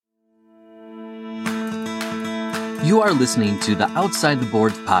You are listening to the Outside the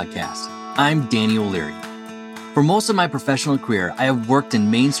Boards podcast. I'm Danny O'Leary. For most of my professional career, I have worked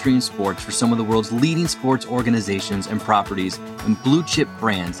in mainstream sports for some of the world's leading sports organizations and properties and blue-chip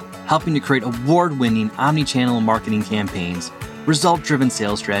brands, helping to create award-winning omni-channel marketing campaigns, result-driven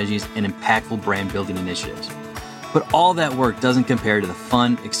sales strategies, and impactful brand-building initiatives. But all that work doesn't compare to the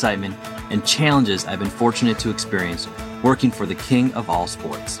fun, excitement, and challenges I've been fortunate to experience working for the king of all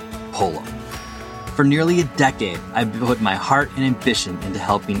sports, Polo. For nearly a decade, I've put my heart and ambition into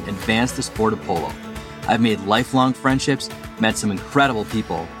helping advance the sport of polo. I've made lifelong friendships, met some incredible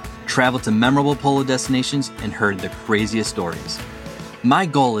people, traveled to memorable polo destinations, and heard the craziest stories. My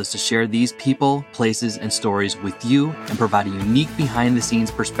goal is to share these people, places, and stories with you and provide a unique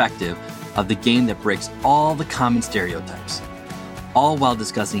behind-the-scenes perspective of the game that breaks all the common stereotypes, all while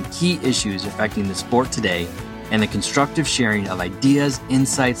discussing key issues affecting the sport today and the constructive sharing of ideas,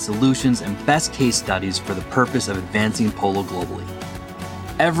 insights, solutions, and best case studies for the purpose of advancing polo globally.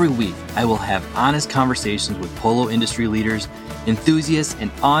 Every week, I will have honest conversations with polo industry leaders, enthusiasts, and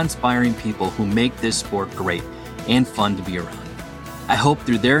awe-inspiring people who make this sport great and fun to be around. I hope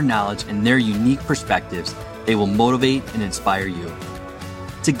through their knowledge and their unique perspectives, they will motivate and inspire you.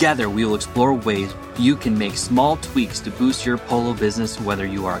 Together, we will explore ways you can make small tweaks to boost your polo business, whether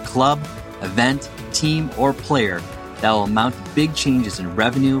you are a club, event, team, or player, that will amount to big changes in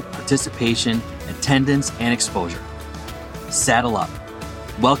revenue, participation, attendance, and exposure. Saddle up.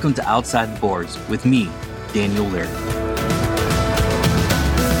 Welcome to Outside the Boards with me, Daniel O'Leary.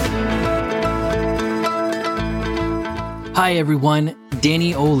 Hi everyone,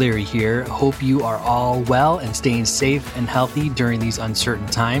 Danny O'Leary here. Hope you are all well and staying safe and healthy during these uncertain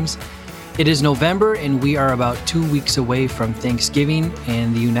times. It is November and we are about 2 weeks away from Thanksgiving,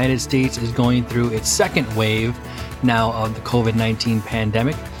 and the United States is going through its second wave now of the COVID-19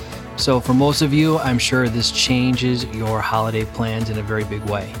 pandemic. So for most of you, I'm sure this changes your holiday plans in a very big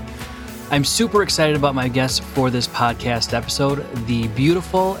way. I'm super excited about my guest for this podcast episode, the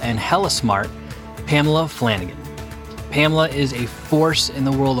beautiful and hella smart Pamela Flanagan. Pamela is a force in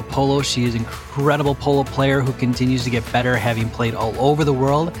the world of polo. She is an incredible polo player who continues to get better, having played all over the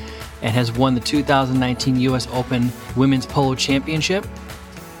world, and has won the 2019 U.S. Open Women's Polo Championship.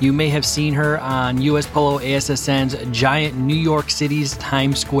 You may have seen her on U.S. Polo ASSN's giant New York City's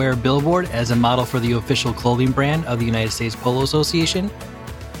Times Square billboard as a model for the official clothing brand of the United States Polo Association.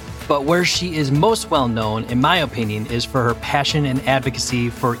 But where she is most well known, in my opinion, is for her passion and advocacy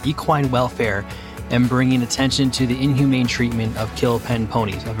for equine welfare and bringing attention to the inhumane treatment of kill pen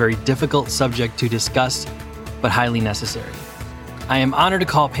ponies, a very difficult subject to discuss, but highly necessary. I am honored to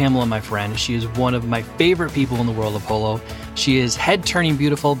call Pamela my friend. She is one of my favorite people in the world of polo. She is head-turning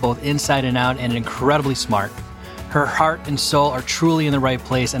beautiful, both inside and out, and incredibly smart. Her heart and soul are truly in the right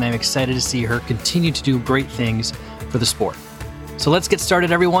place, and I'm excited to see her continue to do great things for the sport. So let's get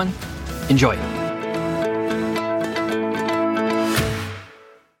started, everyone. Enjoy.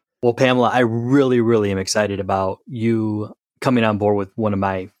 Well, Pamela, I really am excited about you coming on board with one of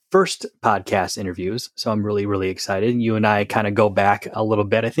my first podcast interviews. So I'm really excited. You and I kind of go back a little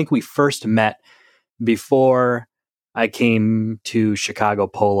bit. I think we first met before I came to Chicago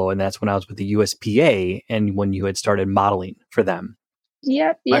Polo, and that's when I was with the USPA and when you had started modeling for them.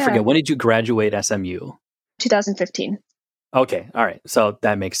 Yep. Yeah. I forget, when did you graduate SMU? 2015. Okay. All right. So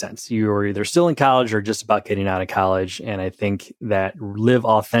that makes sense. You were either still in college or just about getting out of college. And I think that Live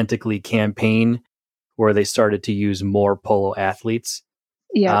Authentically campaign, where they started to use more polo athletes,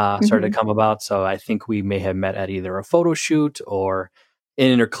 started to come about. So I think we may have met at either a photo shoot or an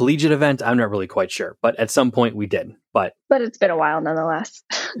intercollegiate event. I'm not really quite sure, but at some point we did. But it's been a while nonetheless.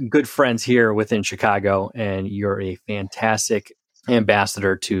 Good friends here within Chicago, and you're a fantastic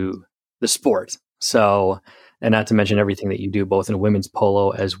ambassador to the sport. So, and not to mention everything that you do, both in women's polo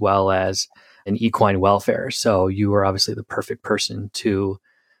as well as in equine welfare. So you are obviously the perfect person to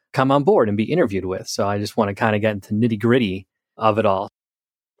come on board and be interviewed with. So I just want to kind of get into nitty gritty of it all.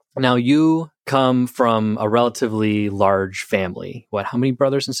 Now, you come from a relatively large family. How many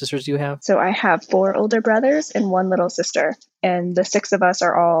brothers and sisters do you have? So I have 4 older brothers and 1 little sister, and the 6 of us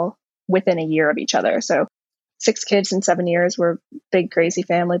are all within a year of each other. So 6 kids in 7 years. We're a big, crazy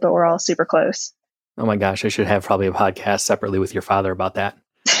family, but we're all super close. Oh my gosh, I should have probably a podcast separately with your father about that.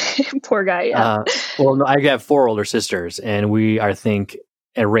 Poor guy, yeah. Well, no, I have 4 older sisters, and we are, I think,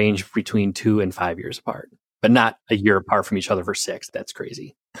 a range between 2 and 5 years apart, but not a year apart from each other for 6. That's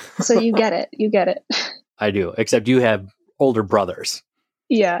crazy. So you get it. You get it. I do, except you have older brothers.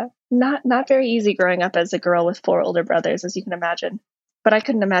 Yeah. Not very easy growing up as a girl with 4 older brothers, as you can imagine. But I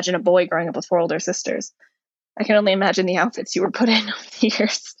couldn't imagine a boy growing up with 4 older sisters. I can only imagine the outfits you were put in over the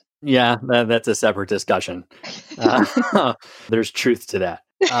years. Yeah, that's a separate discussion. There's truth to that.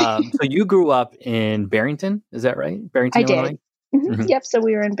 So you grew up in Barrington, is that right? Barrington, I did. Illinois? Hmm. Hmm. Yep. So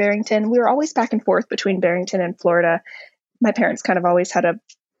we were in Barrington. We were always back and forth between Barrington and Florida. My parents kind of always had a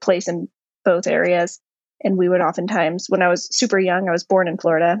place in both areas. And we would oftentimes, when I was super young, I was born in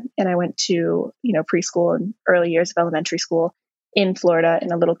Florida and I went to, preschool and early years of elementary school in Florida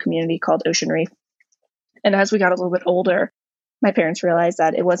in a little community called Ocean Reef. And as we got a little bit older, my parents realized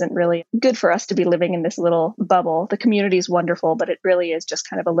that it wasn't really good for us to be living in this little bubble. The community is wonderful, but it really is just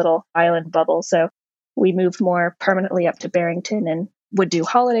kind of a little island bubble. So we moved more permanently up to Barrington and would do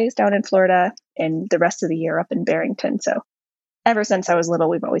holidays down in Florida and the rest of the year up in Barrington. So ever since I was little,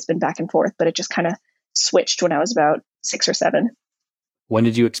 we've always been back and forth, but it just kind of switched when I was about 6 or 7. When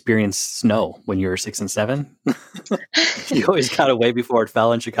did you experience snow? When you were 6 and 7? You always got away before it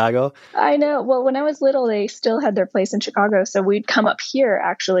fell in Chicago? I know. Well, when I was little, they still had their place in Chicago. So we'd come up here,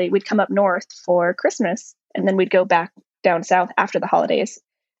 actually. We'd come up north for Christmas, and then we'd go back down south after the holidays.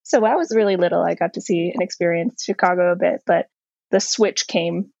 So when I was really little, I got to see and experience Chicago a bit, but the switch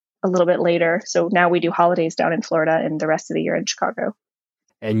came a little bit later. So now we do holidays down in Florida and the rest of the year in Chicago.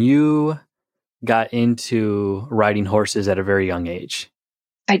 And you got into riding horses at a very young age.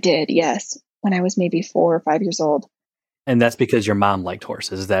 I did, yes, when I was maybe 4 or 5 years old. And that's because your mom liked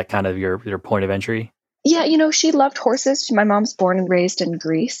horses. Is that kind of your point of entry? Yeah, she loved horses. My mom's born and raised in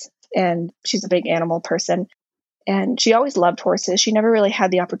Greece, and she's a big animal person. And she always loved horses. She never really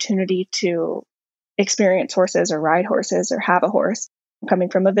had the opportunity to experience horses or ride horses or have a horse. Coming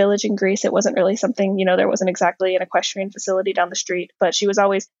from a village in Greece, it wasn't really something, there wasn't exactly an equestrian facility down the street, but she was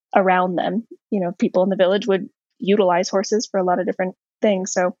always around them. People in the village would utilize horses for a lot of different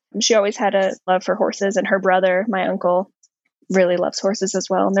things. So she always had a love for horses, and her brother, my uncle, really loves horses as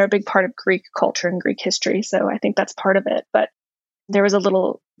well. And they're a big part of Greek culture and Greek history. So I think that's part of it. But there was a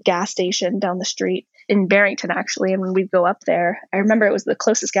little gas station down the street in Barrington, actually. And when we'd go up there, I remember it was the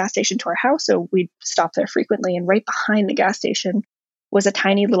closest gas station to our house. So we'd stop there frequently. And right behind the gas station was a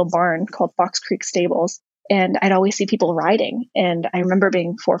tiny little barn called Fox Creek Stables. And I'd always see people riding. And I remember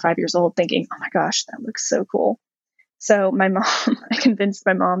being 4 or 5 years old thinking, oh my gosh, that looks so cool. So I convinced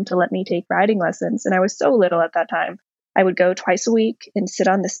my mom to let me take riding lessons. And I was so little at that time. I would go twice a week and sit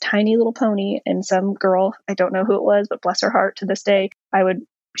on this tiny little pony, and some girl, I don't know who it was, but bless her heart, to this day, I would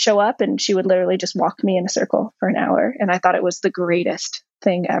show up and she would literally just walk me in a circle for an hour. And I thought it was the greatest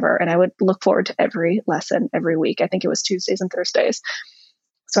thing ever. And I would look forward to every lesson every week. I think it was Tuesdays and Thursdays.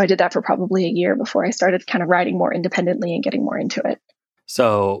 So I did that for probably a year before I started kind of riding more independently and getting more into it.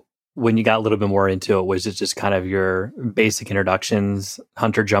 So when you got a little bit more into it, was it just kind of your basic introductions,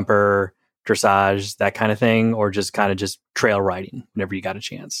 hunter jumper, dressage, that kind of thing, or just kind of just trail riding whenever you got a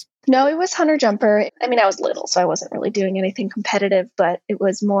chance? No, it was hunter jumper. I mean, I was little, so I wasn't really doing anything competitive, but it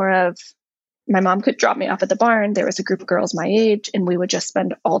was more of my mom could drop me off at the barn. There was a group of girls my age, and we would just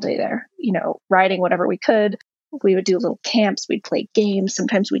spend all day there, riding whatever we could. We would do little camps. We'd play games.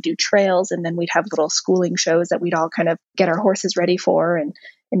 Sometimes we'd do trails, and then we'd have little schooling shows that we'd all kind of get our horses ready for and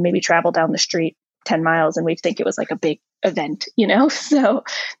maybe travel down the street 10 miles, and we'd think it was like a big event, So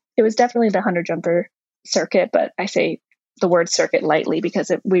it was definitely the hunter jumper circuit, but I say the word circuit lightly because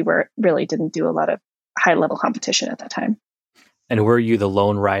we really didn't do a lot of high level competition at that time. And were you the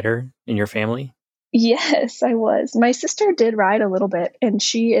lone rider in your family? Yes, I was. My sister did ride a little bit, and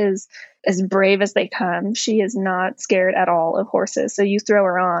she is as brave as they come. She is not scared at all of horses. So you throw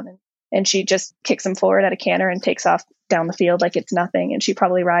her on and she just kicks them forward at a canter and takes off down the field like it's nothing. And she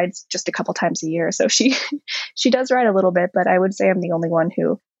probably rides just a couple times a year. So she does ride a little bit, but I would say I'm the only one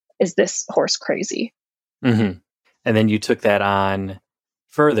who is this horse crazy. Mm-hmm. And then you took that on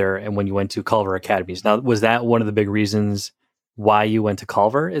further, and when you went to Culver Academies. Now, was that one of the big reasons why you went to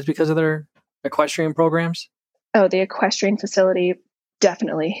Culver, is because of their equestrian programs? Oh, the equestrian facility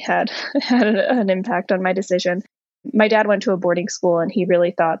definitely had an impact on my decision. My dad went to a boarding school, and he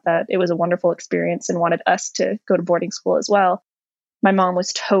really thought that it was a wonderful experience and wanted us to go to boarding school as well. My mom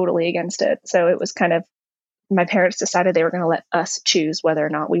was totally against it. So it was kind of, my parents decided they were going to let us choose whether or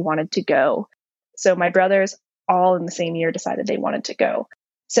not we wanted to go. So my brothers, all in the same year, decided they wanted to go.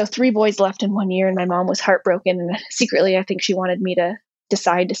 So 3 boys left in 1 year, and my mom was heartbroken. And secretly, I think she wanted me to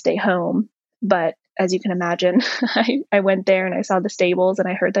decide to stay home. But as you can imagine, I went there and I saw the stables, and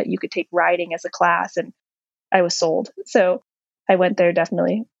I heard that you could take riding as a class, and I was sold. So I went there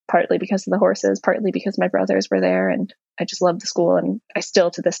definitely partly because of the horses, partly because my brothers were there, and I just loved the school, and I still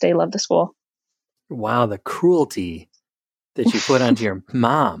to this day love the school. Wow, the cruelty that you put onto your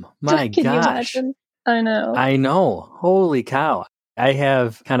mom. My Can gosh. you imagine? I know. I know. Holy cow. I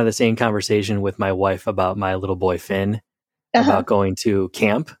have kind of the same conversation with my wife about my little boy, Finn, about going to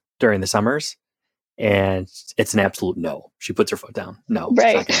camp during the summers. And it's an absolute no. She puts her foot down. No, it's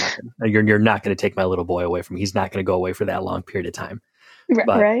Right. not going to happen. You're not going to take my little boy away from me. He's not going to go away for that long period of time. But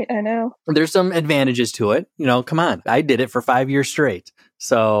Right. I know. there's some advantages to it. Come on. I did it for 5 years straight.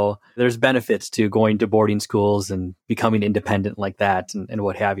 So there's benefits to going to boarding schools and becoming independent like that and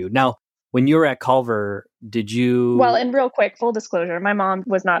what have you. Now, when you were at Culver, did you... Well, and real quick, full disclosure, my mom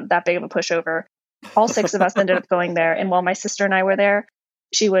was not that big of a pushover. All 6 of us ended up going there. And while my sister and I were there,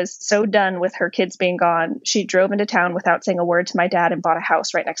 she was so done with her kids being gone. She drove into town without saying a word to my dad and bought a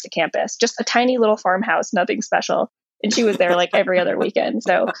house right next to campus. Just a tiny little farmhouse, nothing special. And she was there like every other weekend.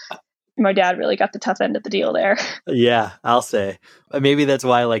 So my dad really got the tough end of the deal there. Yeah, I'll say. Maybe that's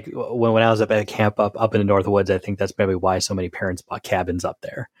why, like, when I was up at a camp up in the North Woods, I think that's probably why so many parents bought cabins up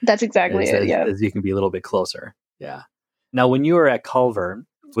there. That's exactly it, yeah. As you can be a little bit closer. Yeah. Now, when you were at Culver,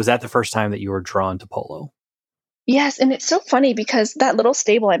 was that the first time that you were drawn to polo? Yes, and it's so funny because that little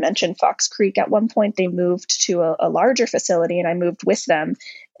stable I mentioned, Fox Creek, at one point they moved to a larger facility and I moved with them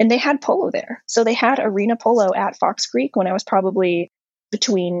and they had polo there. So they had arena polo at Fox Creek when I was probably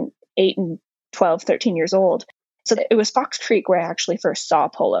between 8 and 12, 13 years old. So it was Fox Creek where I actually first saw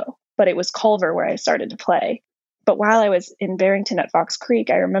polo, but it was Culver where I started to play. But while I was in Barrington at Fox Creek,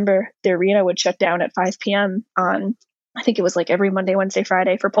 I remember the arena would shut down at 5 p.m. on, I think it was like every Monday, Wednesday,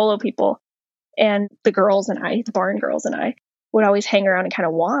 Friday for polo people. And the girls and I, the barn girls and I, would always hang around and kind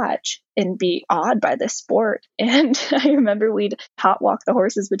of watch and be awed by this sport. And I remember we'd hot walk the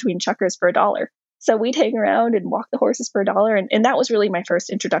horses between chukkers for $1. So we'd hang around and walk the horses for $1. And that was really my first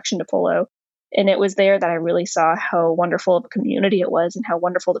introduction to polo. And it was there that I really saw how wonderful of a community it was and how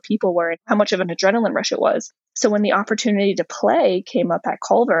wonderful the people were and how much of an adrenaline rush it was. So when the opportunity to play came up at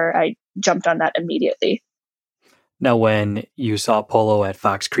Culver, I jumped on that immediately. Now, when you saw polo at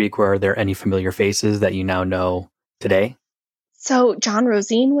Fox Creek, were there any familiar faces that you now know today? So John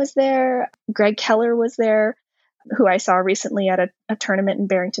Rosine was there. Greg Keller was there, who I saw recently at a tournament in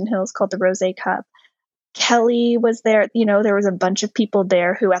Barrington Hills called the Rose Cup. Kelly was there. There was a bunch of people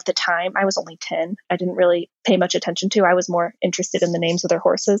there who at the time, I was only 10. I didn't really pay much attention to. I was more interested in the names of their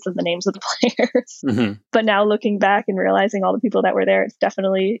horses than the names of the players. Mm-hmm. But now looking back and realizing all the people that were there, it's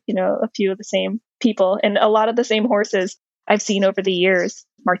definitely, a few of the same people and a lot of the same horses I've seen over the years.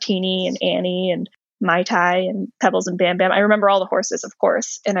 Martini and Annie and Mai Tai and Pebbles and Bam Bam. I remember all the horses, of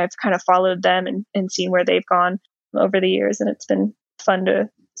course, and I've kind of followed them and seen where they've gone over the years. And it's been fun to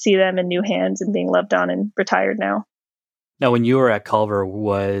see them in new hands and being loved on and retired now. Now, when you were at Culver,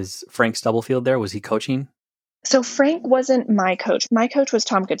 was Frank Stubblefield there? Was he coaching? So Frank wasn't my coach. My coach was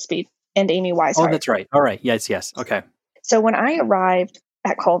Tom Goodspeed and Amy Weishart. Oh, that's right. All right. Yes. Okay. So when I arrived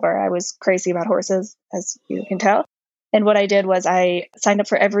at Culver, I was crazy about horses, as you can tell. And what I did was I signed up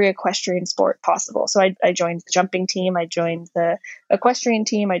for every equestrian sport possible. So I joined the jumping team. I joined the equestrian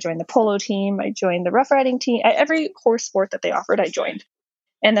team. I joined the polo team. I joined the rough riding team. Every horse sport that they offered, I joined.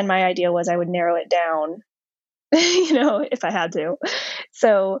 And then my idea was I would narrow it down, if I had to.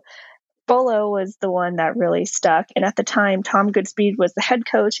 So polo was the one that really stuck. And at the time, Tom Goodspeed was the head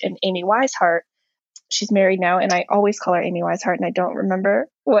coach and Amy Weishart, she's married now. And I always call her Amy Weishart and I don't remember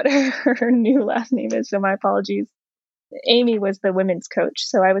what her new last name is. So my apologies. Amy was the women's coach.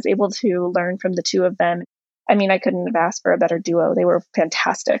 So I was able to learn from the two of them. I mean, I couldn't have asked for a better duo. They were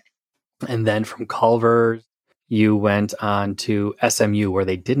fantastic. And then from Culver, you went on to SMU where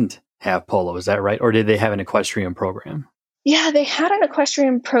they didn't have polo. Is that right? Or did they have an equestrian program? Yeah, they had an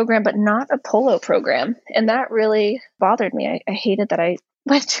equestrian program, but not a polo program. And that really bothered me. I hated that I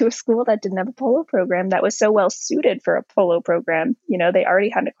went to a school that didn't have a polo program that was so well suited for a polo program. They already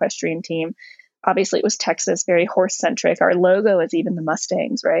had an equestrian team. Obviously, it was Texas, very horse-centric. Our logo is even the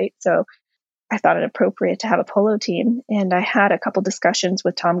Mustangs, right? So I thought it appropriate to have a polo team. And I had a couple discussions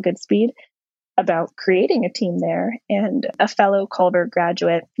with Tom Goodspeed about creating a team there. And a fellow Culver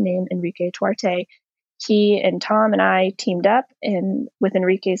graduate named Enrique Tuarte, he and Tom and I teamed up with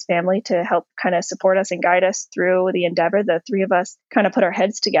Enrique's family to help kind of support us and guide us through the endeavor. The three of us kind of put our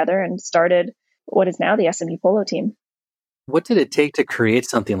heads together and started what is now the SMU polo team. What did it take to create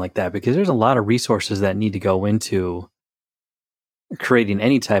something like that? Because there's a lot of resources that need to go into creating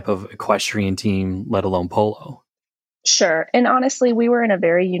any type of equestrian team, let alone polo. Sure. And honestly, we were in a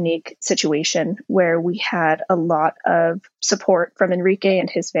very unique situation where we had a lot of support from Enrique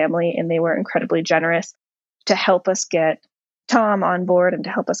and his family, and they were incredibly generous to help us get Tom on board and to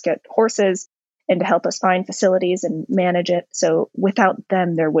help us get horses and to help us find facilities and manage it. So without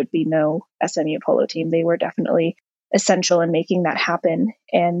them, there would be no SMU polo team. They were definitely essential in making that happen.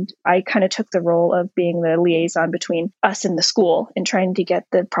 And I kind of took the role of being the liaison between us and the school and trying to get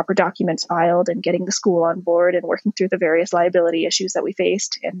the proper documents filed and getting the school on board and working through the various liability issues that we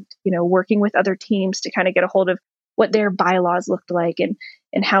faced, and, working with other teams to kind of get a hold of what their bylaws looked like,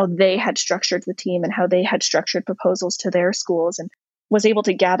 and how they had structured the team and how they had structured proposals to their schools, and was able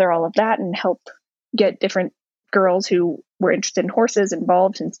to gather all of that and help get different girls who were interested in horses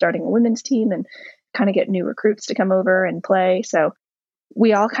involved in starting a women's team, and kind of get new recruits to come over and play. So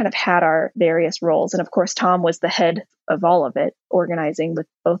we all kind of had our various roles. And of course, Tom was the head of all of it, organizing with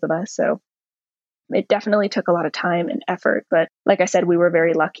both of us. So it definitely took a lot of time and effort. But like I said, we were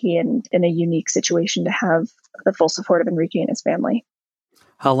very lucky and in a unique situation to have the full support of Enrique and his family.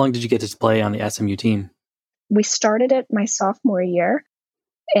 How long did you get to play on the SMU team? We started it my sophomore year.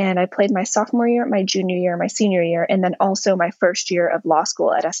 And I played my sophomore year, my junior year, my senior year, and then also my first year of law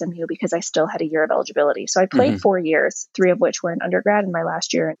school at SMU because I still had a year of eligibility. So I played 4 years, 3 of which were in undergrad, and my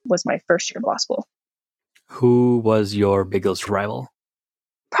last year was my first year of law school. Who was your biggest rival?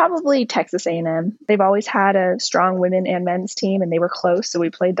 Probably Texas A&M. They've always had a strong women and men's team, and they were close, so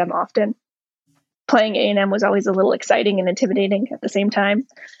we played them often. Playing A&M was always a little exciting and intimidating at the same time.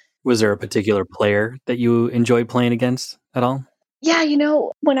 Was there a particular player that you enjoyed playing against at all? Yeah,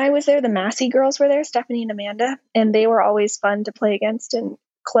 when I was there, the Massey girls were there, Stephanie and Amanda, and they were always fun to play against. And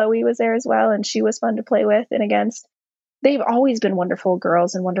Chloe was there as well, and she was fun to play with and against. They've always been wonderful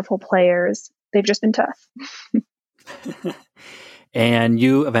girls and wonderful players. They've just been tough. And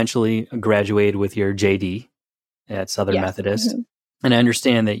you eventually graduated with your JD at Southern Methodist. Mm-hmm. And I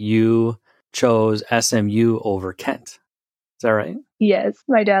understand that you chose SMU over Kent. Is that right? Yes.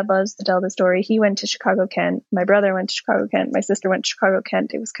 My dad loves to tell the story. He went to Chicago Kent. My brother went to Chicago Kent. My sister went to Chicago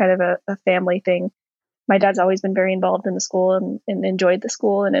Kent. It was kind of a family thing. My dad's always been very involved in the school and enjoyed the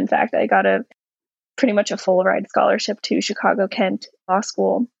school. And in fact, I got pretty much a full ride scholarship to Chicago Kent Law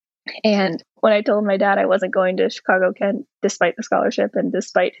School. And when I told my dad I wasn't going to Chicago Kent, despite the scholarship and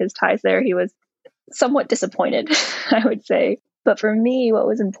despite his ties there, he was somewhat disappointed, I would say. But for me, what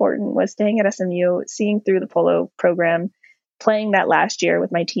was important was staying at SMU, seeing through the polo program, playing that last year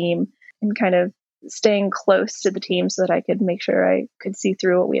with my team, and kind of staying close to the team so that I could make sure I could see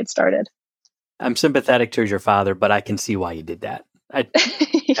through what we had started. I'm sympathetic towards your father, but I can see why you did that.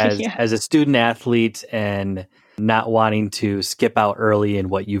 As a student athlete and not wanting to skip out early in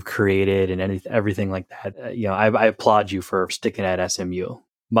what you've created and everything like that, I applaud you for sticking at SMU.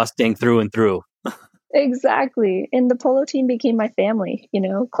 Mustang through and through. Exactly. And the polo team became my family.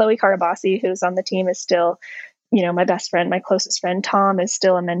 Chloe Carabasi, who's on the team, is still, my best friend, my closest friend. Tom is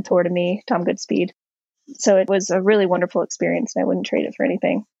still a mentor to me, Tom Goodspeed. So it was a really wonderful experience, and I wouldn't trade it for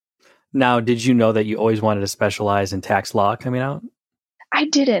anything. Now, did you know that you always wanted to specialize in tax law coming out? I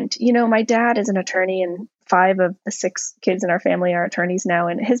didn't. My dad is an attorney, and 5 of the 6 kids in our family are attorneys now.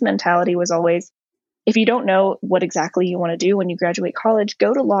 And his mentality was always, if you don't know what exactly you want to do when you graduate college,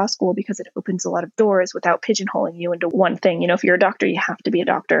 go to law school because it opens a lot of doors without pigeonholing you into one thing. If you're a doctor, you have to be a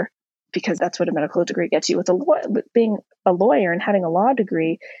doctor because that's what a medical degree gets you. With being a lawyer and having a law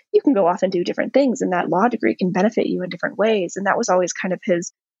degree, you can go off and do different things, and that law degree can benefit you in different ways. And that was always kind of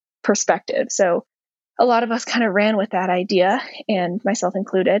his perspective. So a lot of us kind of ran with that idea, and myself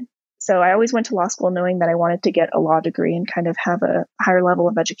included. So I always went to law school knowing that I wanted to get a law degree and kind of have a higher level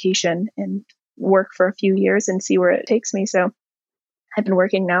of education and work for a few years and see where it takes me. So I've been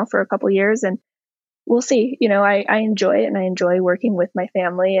working now for a couple of years, and we'll see. I enjoy it, and I enjoy working with my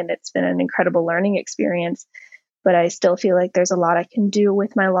family, and it's been an incredible learning experience. But I still feel like there's a lot I can do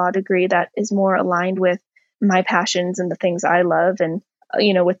with my law degree that is more aligned with my passions and the things I love, and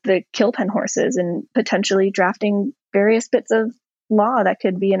with the kill pen horses and potentially drafting various bits of law that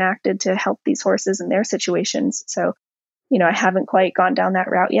could be enacted to help these horses in their situations. So, I haven't quite gone down that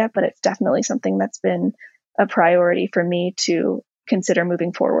route yet, but it's definitely something that's been a priority for me to consider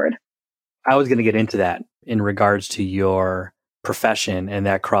moving forward. I was going to get into that in regards to your profession and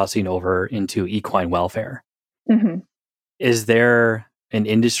that crossing over into equine welfare. Mm-hmm. Is there an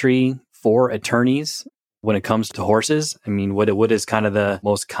industry for attorneys when it comes to horses? I mean, what is kind of the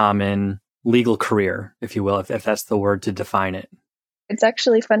most common legal career, if you will, if that's the word to define it? It's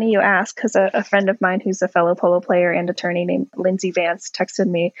actually funny you ask, because a friend of mine who's a fellow polo player and attorney named Lindsay Vance texted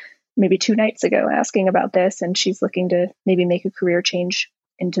me maybe 2 nights ago asking about this, and she's looking to maybe make a career change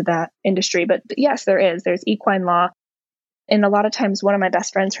into that industry. But yes, there's equine law. And a lot of times, one of my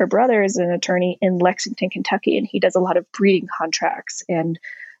best friends, her brother is an attorney in Lexington, Kentucky, and he does a lot of breeding contracts and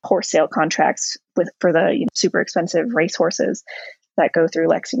horse sale contracts for the super expensive race horses that go through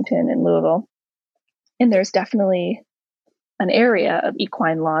Lexington and Louisville. And there's definitely an area of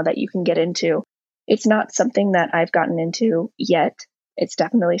equine law that you can get into It's not something that I've gotten into yet. It's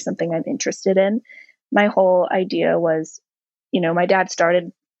definitely something I'm interested in. My whole idea was, my dad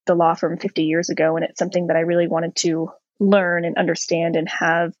started the law firm 50 years ago, and it's something that I really wanted to learn and understand and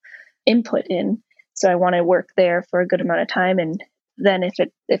have input in. So I want to work there for a good amount of time. And then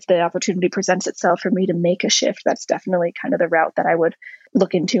if the opportunity presents itself for me to make a shift, that's definitely kind of the route that I would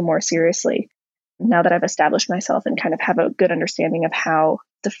look into more seriously now that I've established myself and kind of have a good understanding of how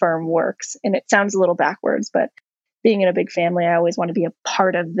the firm works. And it sounds a little backwards, but being in a big family, I always want to be a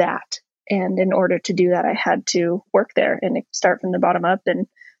part of that. And in order to do that, I had to work there and start from the bottom up and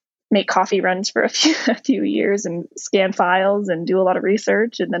make coffee runs for a few years and scan files and do a lot of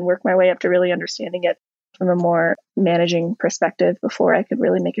research and then work my way up to really understanding it from a more managing perspective before I could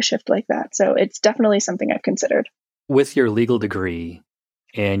really make a shift like that. So it's definitely something I've considered. With your legal degree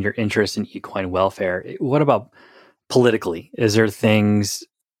and your interest in equine welfare, what about politically? Is there things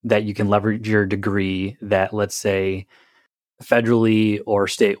that you can leverage your degree that, let's say, federally or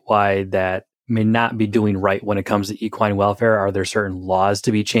statewide that may not be doing right when it comes to equine welfare? Are there certain laws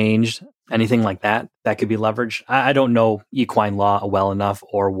to be changed? Anything like that could be leveraged? I don't know equine law well enough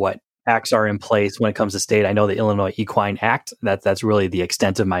or what acts are in place when it comes to state. I know the Illinois Equine Act, that's really the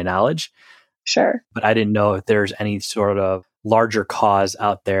extent of my knowledge. Sure. But I didn't know if there's any sort of larger cause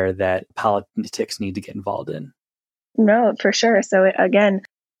out there that politics need to get involved in. No, for sure. So again,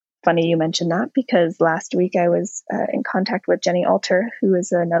 funny you mentioned that because last week I was in contact with Jenny Alter, who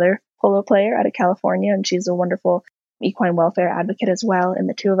is another polo player out of California, and she's a wonderful equine welfare advocate as well. And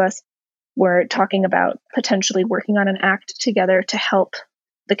the two of us were talking about potentially working on an act together to help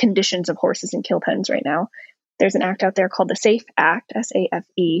the conditions of horses in kill pens right now. There's an act out there called the SAFE Act,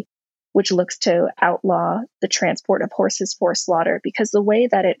 SAFE, which looks to outlaw the transport of horses for slaughter, because the way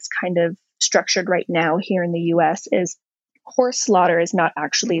that it's kind of structured right now here in the US is horse slaughter is not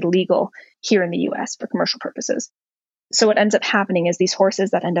actually legal here in the US for commercial purposes. So what ends up happening is these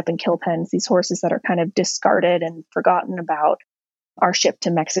horses that end up in kill pens, these horses that are kind of discarded and forgotten about, are shipped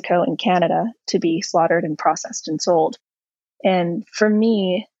to Mexico and Canada to be slaughtered and processed and sold. And for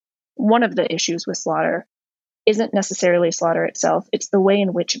me, one of the issues with slaughter isn't necessarily slaughter itself. It's the way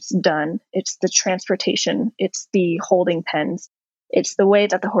in which it's done. It's the transportation. It's the holding pens. It's the way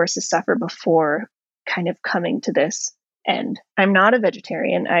that the horses suffer before kind of coming to this end. I'm not a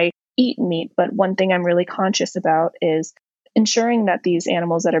vegetarian. I eat meat, but one thing I'm really conscious about is ensuring that these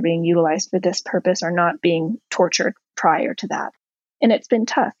animals that are being utilized for this purpose are not being tortured prior to that. And it's been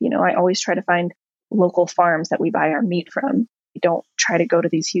tough. I always try to find local farms that we buy our meat from. We don't try to go to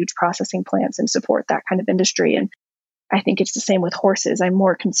these huge processing plants and support that kind of industry. And I think it's the same with horses. I'm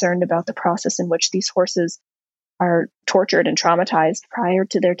more concerned about the process in which these horses are tortured and traumatized prior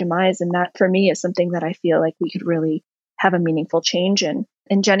to their demise. And that, for me, is something that I feel like we could really have a meaningful change in.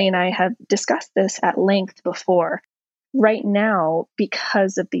 And Jenny and I have discussed this at length before. Right now,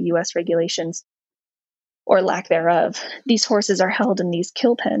 because of the US regulations, or lack thereof, these horses are held in these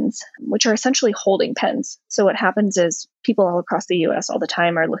kill pens, which are essentially holding pens. So what happens is people all across the US all the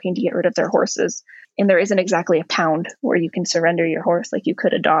time are looking to get rid of their horses. And there isn't exactly a pound where you can surrender your horse like you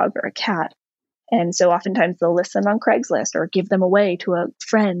could a dog or a cat. And so oftentimes they'll list them on Craigslist or give them away to a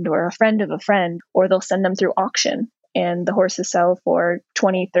friend or a friend of a friend, or they'll send them through auction. And the horses sell for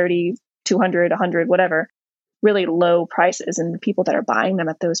 20, 30, 200, 100, whatever. Really low prices, and the people that are buying them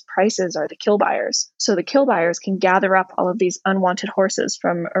at those prices are the kill buyers. So the kill buyers can gather up all of these unwanted horses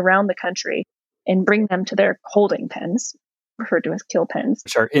from around the country and bring them to their holding pens, referred to as kill pens.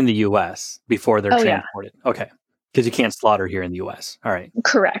 Which are in the U.S. before they're transported. Yeah. Okay. Because you can't slaughter here in the U.S. All right.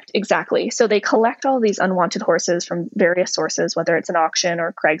 Correct. Exactly. So they collect all these unwanted horses from various sources, whether it's an auction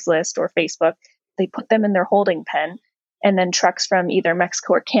or Craigslist or Facebook. They put them in their holding pen. And then trucks from either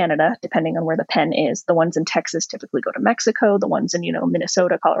Mexico or Canada, depending on where the pen is. The ones in Texas typically go to Mexico. The ones in,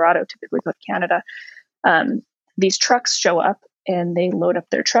 Minnesota, Colorado typically go to Canada. These trucks show up and they load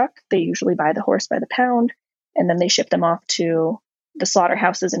up their truck. They usually buy the horse by the pound, and then they ship them off to the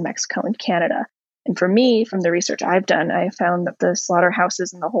slaughterhouses in Mexico and Canada. And for me, from the research I've done, I found that the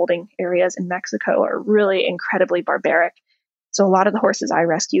slaughterhouses and the holding areas in Mexico are really incredibly barbaric. So a lot of the horses I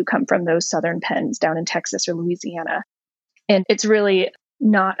rescue come from those southern pens down in Texas or Louisiana. And it's really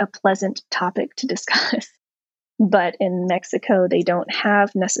not a pleasant topic to discuss. But in Mexico, they don't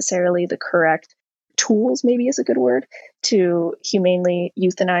have necessarily the correct tools, maybe is a good word, to humanely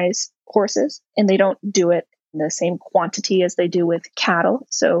euthanize horses. And they don't do it in the same quantity as they do with cattle.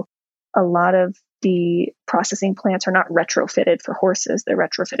 So a lot of the processing plants are not retrofitted for horses. They're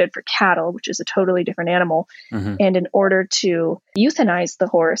retrofitted for cattle, which is a totally different animal. Mm-hmm. And in order to euthanize the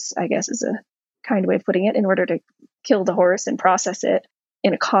horse, I guess is a kind way of putting it, in order to kill the horse and process it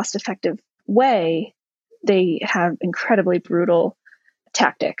in a cost-effective way, they have incredibly brutal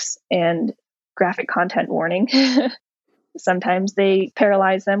tactics and graphic content warning. Sometimes they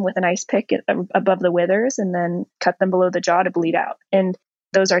paralyze them with an ice pick above the withers and then cut them below the jaw to bleed out. And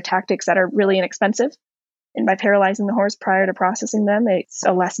those are tactics that are really inexpensive. And by paralyzing the horse prior to processing them, it's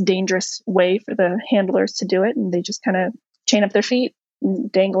a less dangerous way for the handlers to do it. And they just kind of chain up their feet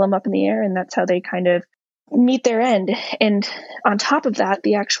and dangle them up in the air. And that's how they kind of meet their end. And on top of that,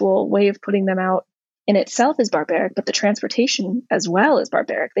 the actual way of putting them out in itself is barbaric, but the transportation as well is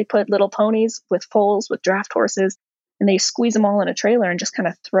barbaric. They put little ponies with foals, with draft horses, and they squeeze them all in a trailer and just kind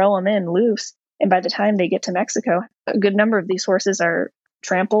of throw them in loose. And by the time they get to Mexico, a good number of these horses are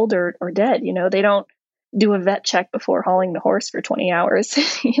trampled or dead. They don't do a vet check before hauling the horse for 20 hours.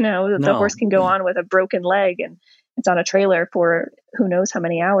 The horse can go on with a broken leg and it's on a trailer for who knows how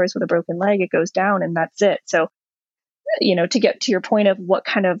many hours with a broken leg. It goes down and that's it. So, to get to your point of what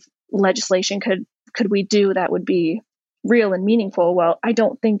kind of legislation could we do that would be real and meaningful? Well, I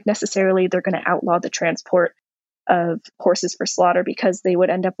don't think necessarily they're going to outlaw the transport of horses for slaughter, because they would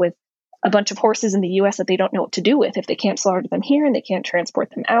end up with a bunch of horses in the US that they don't know what to do with if they can't slaughter them here and they can't transport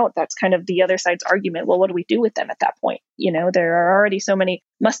them out. That's kind of the other side's argument. Well, what do we do with them at that point? There are already so many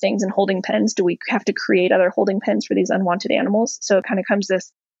Mustangs in holding pens. Do we have to create other holding pens for these unwanted animals? So it kind of comes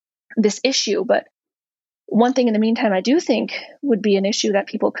this issue. But one thing in the meantime, I do think would be an issue that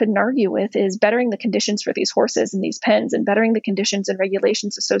people couldn't argue with is bettering the conditions for these horses in these pens and bettering the conditions and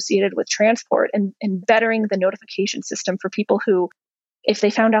regulations associated with transport and bettering the notification system for people who, if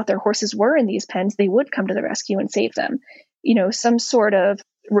they found out their horses were in these pens, they would come to the rescue and save them. Some sort of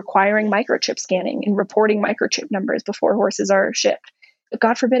requiring microchip scanning and reporting microchip numbers before horses are shipped.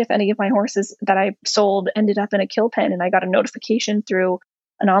 God forbid if any of my horses that I sold ended up in a kill pen and I got a notification through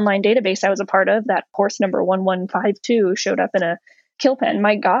an online database I was a part of that horse number 1152 showed up in a kill pen.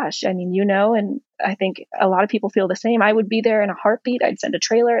 My gosh, and I think a lot of people feel the same. I would be there in a heartbeat. I'd send a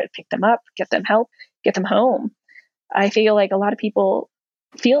trailer, I'd pick them up, get them help, get them home. I feel like a lot of people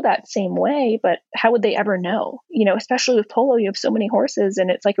feel that same way, but how would they ever know? Especially with Polo, you have so many horses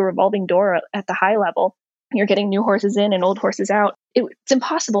and it's like a revolving door at the high level. You're getting new horses in and old horses out. It's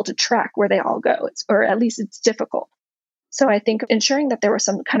impossible to track where they all go, or at least it's difficult. So I think ensuring that there was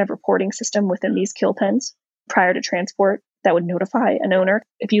some kind of reporting system within these kill pens prior to transport that would notify an owner.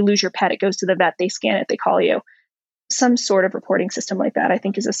 If you lose your pet, it goes to the vet, they scan it, they call you. Some sort of reporting system like that, I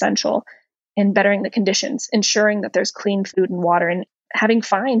think, is essential in bettering the conditions, ensuring that there's clean food and water, and having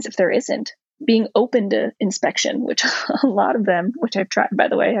fines if there isn't, being open to inspection, which a lot of them, which I've tried, by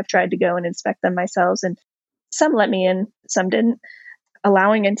the way, I've tried to go and inspect them myself, and some let me in, some didn't.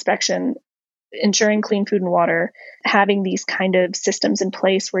 Allowing inspection, ensuring clean food and water, having these kind of systems in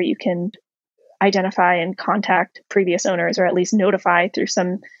place where you can identify and contact previous owners, or at least notify through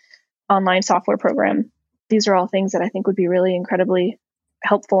some online software program. These are all things that I think would be really incredibly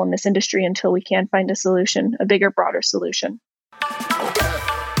helpful in this industry until we can find a solution, a bigger, broader solution.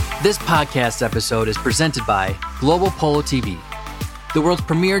 This podcast episode is presented by Global Polo TV. The world's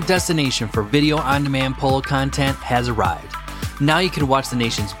premier destination for video on-demand polo content has arrived. Now you can watch the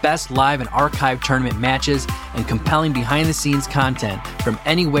nation's best live and archive tournament matches and compelling behind-the-scenes content from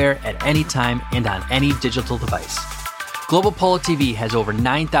anywhere at any time and on any digital device. Global Polo TV has over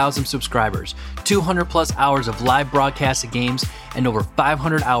 9,000 subscribers, 200 plus hours of live broadcast of games, and over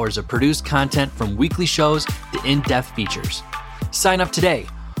 500 hours of produced content from weekly shows to in-depth features. Sign up today.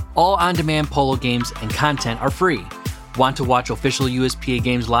 All on-demand polo games and content are free. Want to watch official USPA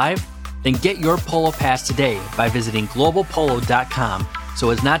games live? Then get your Polo Pass today by visiting globalpolo.com so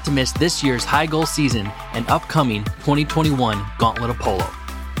as not to miss this year's high goal season and upcoming 2021 Gauntlet of Polo.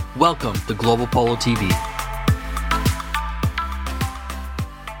 Welcome to Global Polo TV.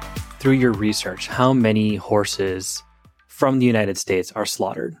 Through your research, how many horses from the United States are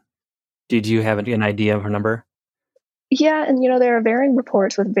slaughtered? Did you have an idea of her number? Yeah, and there are varying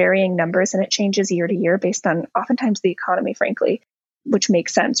reports with varying numbers, and it changes year to year based on oftentimes the economy, frankly, which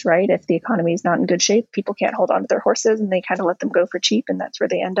makes sense, right? If the economy is not in good shape, people can't hold on to their horses and they kind of let them go for cheap, and that's where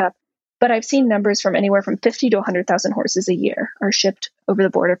they end up. But I've seen numbers from anywhere from 50 to 100,000 horses a year are shipped over the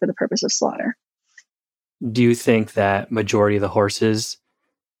border for the purpose of slaughter. Do you think that majority of the horses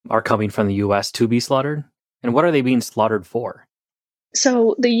are coming from the U.S. to be slaughtered? And what are they being slaughtered for?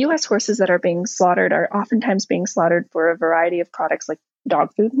 So the U.S. horses that are being slaughtered are oftentimes being slaughtered for a variety of products like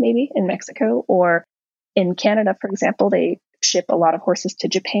dog food, maybe in Mexico, or in Canada, for example, they ship a lot of horses to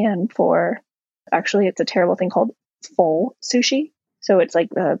Japan for, actually, it's a terrible thing called foal sushi. So it's like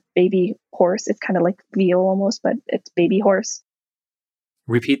a baby horse. It's kind of like veal almost, but it's baby horse.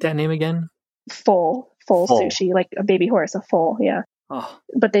 Repeat that name again. Foal sushi, like a baby horse, a foal, yeah. Oh,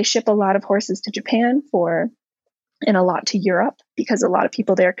 But they ship a lot of horses to Japan and a lot to Europe because a lot of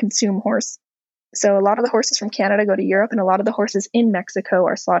people there consume horse. So a lot of the horses from Canada go to Europe, and a lot of the horses in Mexico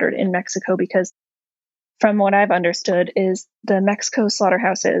are slaughtered in Mexico because, from what I've understood, is the Mexico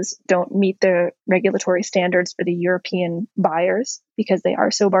slaughterhouses don't meet the regulatory standards for the European buyers because they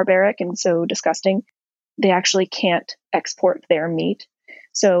are so barbaric and so disgusting. They actually can't export their meat.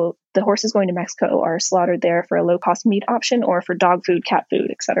 So the horses going to Mexico are slaughtered there for a low-cost meat option or for dog food, cat food,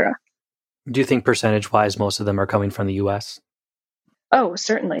 etc. do you think percentage-wise most of them are coming from the U.S.? Oh,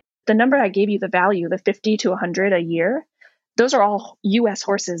 certainly. The number I gave you, the value, the 50 to 100 a year, those are all U.S.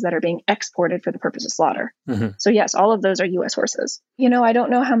 horses that are being exported for the purpose of slaughter. Mm-hmm. So yes, all of those are U.S. horses. I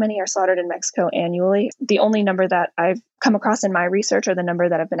don't know how many are slaughtered in Mexico annually. The only number that I've come across in my research are the number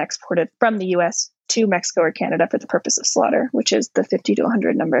that have been exported from the U.S. to Mexico or Canada for the purpose of slaughter, which is the 50 to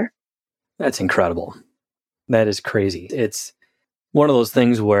 100 number. That's incredible. That is crazy. It's one of those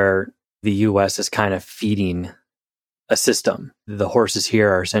things where the U.S. is kind of feeding a system. The horses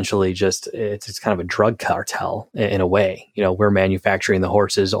here are essentially it's kind of a drug cartel in a way. We're manufacturing the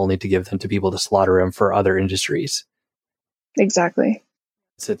horses only to give them to people to slaughter them for other industries. Exactly.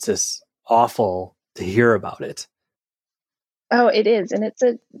 It's just awful to hear about it. Oh, it is. And it's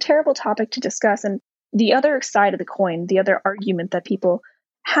a terrible topic to discuss. And the other side of the coin, the other argument that people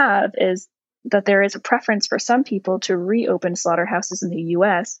have is that there is a preference for some people to reopen slaughterhouses in the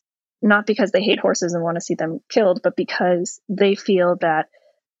U.S., not because they hate horses and want to see them killed, but because they feel that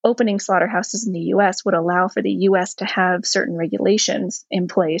opening slaughterhouses in the U.S. would allow for the U.S. to have certain regulations in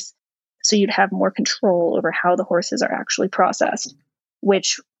place. So you'd have more control over how the horses are actually processed,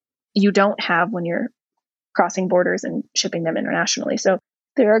 which you don't have when you're crossing borders and shipping them internationally. So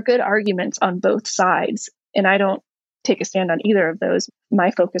there are good arguments on both sides, and I don't take a stand on either of those. My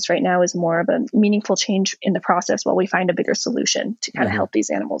focus right now is more of a meaningful change in the process while we find a bigger solution to kind of help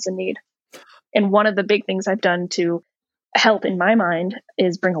these animals in need. And one of the big things I've done to help in my mind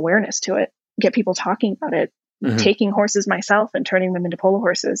is bring awareness to it, get people talking about it, taking horses myself and turning them into polo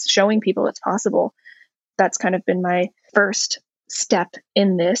horses, showing people it's possible. That's kind of been my first step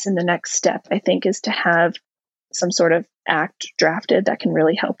in this. And the next step, I think, is to have some sort of act drafted that can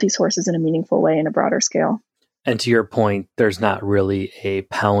really help these horses in a meaningful way in a broader scale. And to your point, there's not really a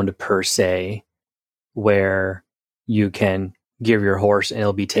pound per se where you can give your horse and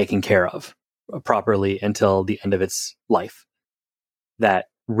it'll be taken care of properly until the end of its life. That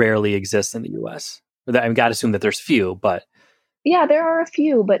rarely exists in the U.S. I've got to assume that there's few, but... Yeah, there are a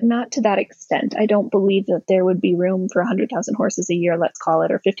few, but not to that extent. I don't believe that there would be room for 100,000 horses a year, let's call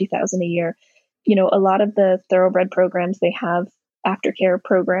it, or 50,000 a year. A lot of the thoroughbred programs, they have aftercare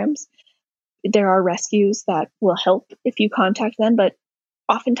programs. There are rescues that will help if you contact them, but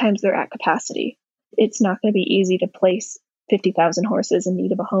oftentimes they're at capacity. It's not going to be easy to place 50,000 horses in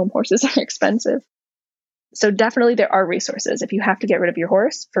need of a home. Horses are expensive. So definitely there are resources. If you have to get rid of your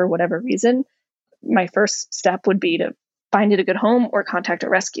horse for whatever reason, my first step would be to find it a good home or contact a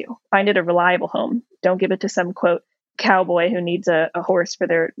rescue. Find it a reliable home. Don't give it to some, quote, cowboy who needs a horse for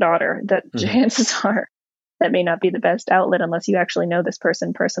their daughter. That chances are that may not be the best outlet unless you actually know this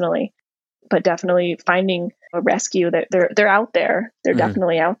person personally. But definitely finding a rescue, that they're out there. They're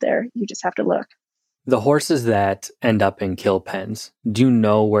definitely out there. You just have to look. The horses that end up in kill pens, do you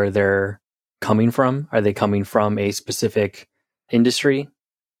know where they're coming from? Are they coming from a specific industry?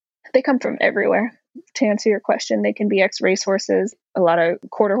 They come from everywhere. To answer your question, they can be ex-race horses. A lot of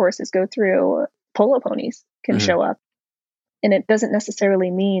quarter horses go through. Polo ponies can show up. And it doesn't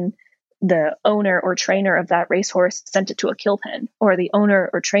necessarily mean the owner or trainer of that racehorse sent it to a kill pen, or the owner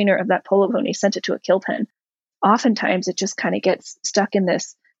or trainer of that polo pony sent it to a kill pen. Oftentimes it just kind of gets stuck in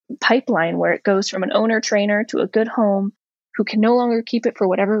this pipeline where it goes from an owner trainer to a good home who can no longer keep it for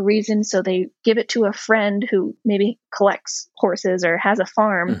whatever reason. So they give it to a friend who maybe collects horses or has a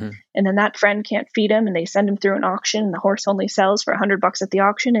farm, and then that friend can't feed him and they send him through an auction and the horse only sells for $100 at the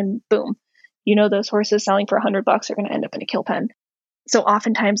auction, and boom, those horses selling for $100 are going to end up in a kill pen. So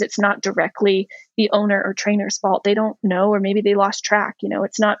oftentimes it's not directly the owner or trainer's fault. They don't know, or maybe they lost track.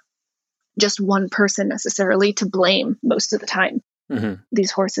 It's not just one person necessarily to blame most of the time.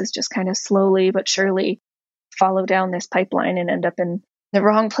 These horses just kind of slowly but surely follow down this pipeline and end up in the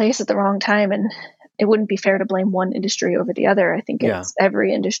wrong place at the wrong time. And it wouldn't be fair to blame one industry over the other. I think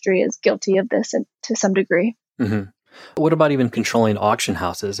every industry is guilty of this to some degree. What about even controlling auction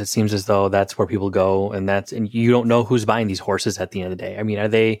houses? It seems as though that's where people go, and you don't know who's buying these horses at the end of the day. I mean, are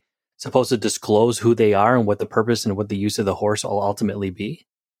they supposed to disclose who they are and what the purpose and what the use of the horse will ultimately be?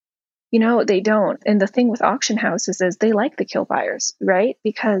 They don't. And the thing with auction houses is they like the kill buyers, right?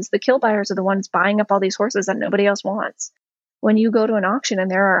 Because the kill buyers are the ones buying up all these horses that nobody else wants. When you go to an auction and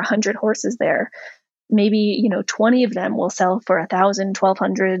there are 100 horses there, maybe, 20 of them will sell for $1,000,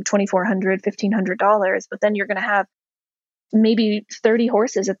 $1,200, $2,400, $1,500, but then you're going to have maybe 30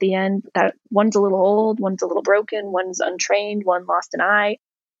 horses at the end that one's a little old, one's a little broken, one's untrained, one lost an eye.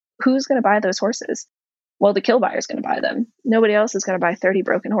 Who's going to buy those horses? Well, the kill buyer's going to buy them. Nobody else is going to buy 30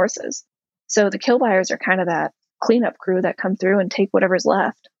 broken horses. So the kill buyers are kind of that cleanup crew that come through and take whatever's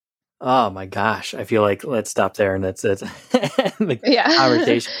left. Oh my gosh. I feel like let's stop there and that's the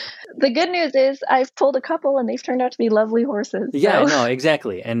conversation. The good news is I've pulled a couple and they've turned out to be lovely horses. Yeah, no,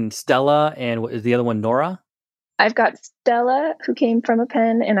 exactly. And Stella and what is the other one, Nora? I've got Stella, who came from a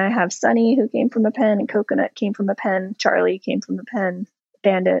pen, and I have Sunny, who came from a pen, and Coconut came from a pen. Charlie came from a pen.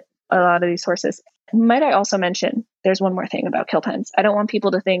 Bandit, a lot of these horses. Might I also mention, there's one more thing about kill pens. I don't want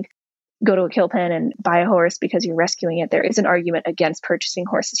people to think, go to a kill pen and buy a horse because you're rescuing it. There is an argument against purchasing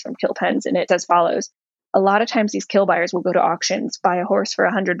horses from kill pens, and it's as follows. A lot of times these kill buyers will go to auctions, buy a horse for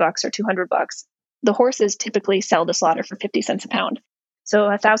 $100 or $200. The horses typically sell to slaughter for 50 cents a pound. So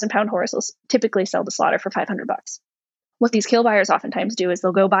a 1,000-pound horse will typically sell to slaughter for $500. What these kill buyers oftentimes do is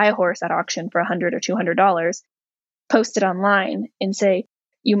they'll go buy a horse at auction for $100 or $200, post it online, and say,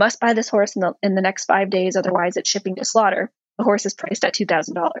 you must buy this horse in the next 5 days, otherwise it's shipping to slaughter. The horse is priced at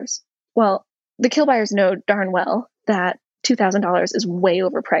 $2,000. Well, the kill buyers know darn well that $2,000 is way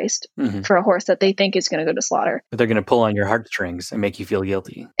overpriced for a horse that they think is going to go to slaughter. But they're going to pull on your heartstrings and make you feel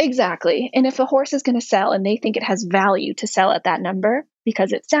guilty. Exactly. And if a horse is going to sell and they think it has value to sell at that number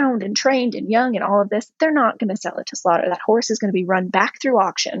because it's sound and trained and young and all of this, they're not going to sell it to slaughter. That horse is going to be run back through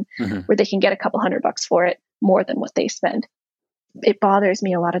auction where they can get a couple $100 for it, more than what they spend. It bothers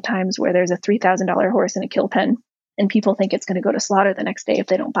me a lot of times where there's a $3,000 horse in a kill pen and people think it's going to go to slaughter the next day if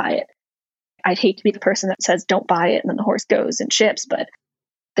they don't buy it. I'd hate to be the person that says don't buy it and then the horse goes and ships, but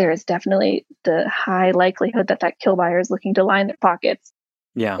there is definitely the high likelihood that that kill buyer is looking to line their pockets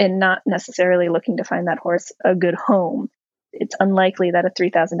and not necessarily looking to find that horse a good home. It's unlikely that a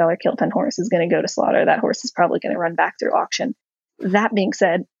 $3,000 kill pen horse is going to go to slaughter. That horse is probably going to run back through auction. That being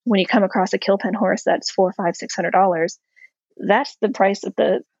said, when you come across a kill pen horse that's $400, $500, $600, that's the price that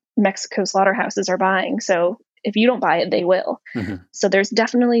the Mexico slaughterhouses are buying. So if you don't buy it, they will. So there's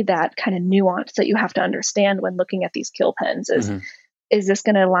definitely that kind of nuance that you have to understand when looking at these kill pens is this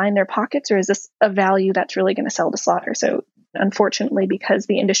going to line their pockets or is this a value that's really going to sell to slaughter? So unfortunately, because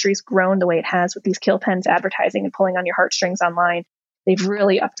the industry's grown the way it has with these kill pens advertising and pulling on your heartstrings online, they've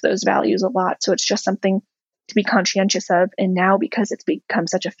really upped those values a lot. So it's just something to be conscientious of. And now because it's become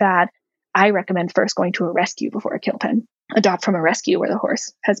such a fad, I recommend first going to a rescue before a kill pen. Adopt from a rescue where the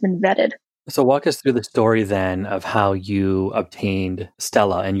horse has been vetted. So walk us through the story then of how you obtained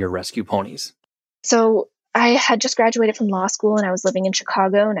Stella and your rescue ponies. So I had just graduated from law school and I was living in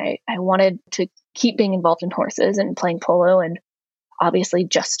Chicago and I wanted to keep being involved in horses and playing polo, and obviously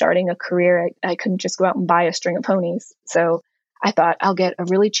just starting a career, I couldn't just go out and buy a string of ponies. So I thought I'll get a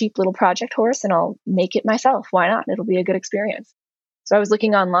really cheap little project horse and I'll make it myself. Why not? It'll be a good experience. So I was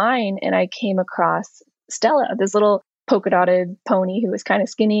looking online and I came across Stella, this little polka dotted pony who was kind of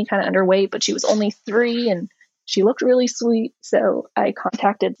skinny, kind of underweight, but she was only 3 and she looked really sweet. So I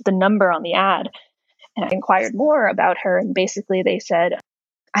contacted the number on the ad and I inquired more about her. And basically they said,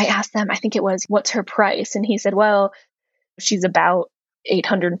 I asked them, I think it was, what's her price? And he said, well, she's about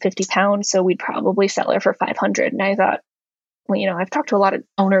 850 pounds. So we'd probably sell her for 500. And I thought, well, I've talked to a lot of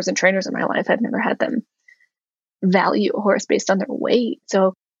owners and trainers in my life. I've never had them value a horse based on their weight.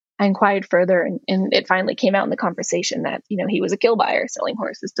 So I inquired further and it finally came out in the conversation that, he was a kill buyer selling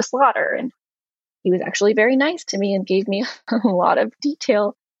horses to slaughter. And he was actually very nice to me and gave me a lot of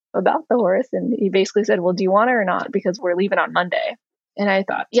detail about the horse. And he basically said, well, do you want her or not? Because we're leaving on Monday. And I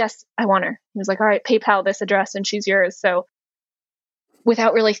thought, yes, I want her. He was like, all right, PayPal this address and she's yours. So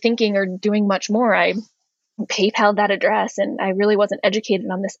without really thinking or doing much more, I PayPal'd that address and I really wasn't educated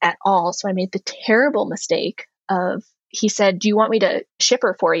on this at all. So I made the terrible mistake of, he said, do you want me to ship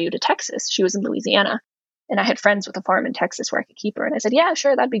her for you to Texas? She was in Louisiana. And I had friends with a farm in Texas where I could keep her. And I said, yeah,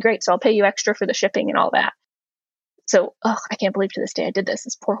 sure, that'd be great. So I'll pay you extra for the shipping and all that. So, I can't believe to this day I did this.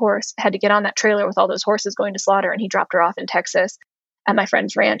 This poor horse had to get on that trailer with all those horses going to slaughter. And he dropped her off in Texas at my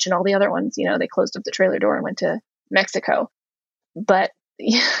friend's ranch, and all the other ones, they closed up the trailer door and went to Mexico. But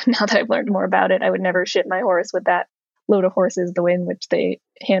now that I've learned more about it, I would never ship my horse with that load of horses. The way in which they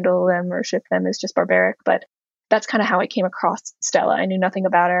handle them or ship them is just barbaric. But that's kind of how I came across Stella. I knew nothing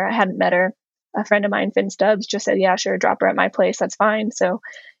about her. I hadn't met her. A friend of mine, Finn Stubbs, just said, yeah, sure, drop her at my place. That's fine. So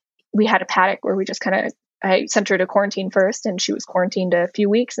we had a paddock where we just I sent her to quarantine first, and she was quarantined a few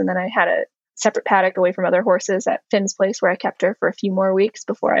weeks. And then I had a separate paddock away from other horses at Finn's place where I kept her for a few more weeks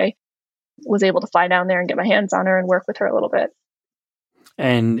before I was able to fly down there and get my hands on her and work with her a little bit.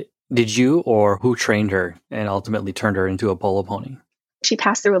 And did you or who trained her and ultimately turned her into a polo pony? She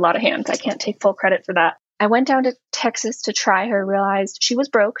passed through a lot of hands. I can't take full credit for that. I went down to Texas to try her, realized she was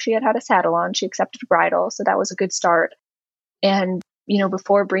broke. She had a saddle on. She accepted a bridle. So that was a good start. And,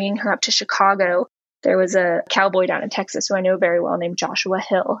 before bringing her up to Chicago, there was a cowboy down in Texas who I know very well named Joshua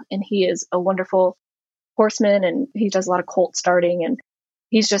Hill. And he is a wonderful horseman and he does a lot of colt starting and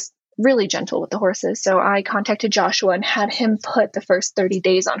he's just really gentle with the horses. So I contacted Joshua and had him put the first 30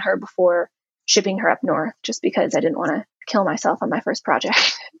 days on her before shipping her up north, just because I didn't want to kill myself on my first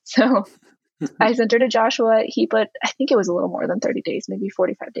project. So I sent her to Joshua. He put, I think it was a little more than 30 days, maybe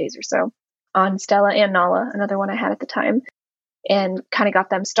 45 days or so, on Stella and Nala, another one I had at the time, and kind of got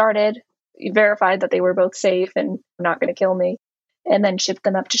them started, verified that they were both safe and not going to kill me, and then shipped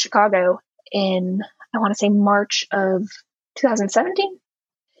them up to Chicago in, I want to say, March of 2017.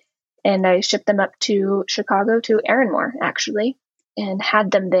 And I shipped them up to Chicago to Aaronmore, actually, and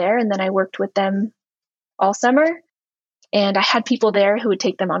had them there. And then I worked with them all summer. And I had people there who would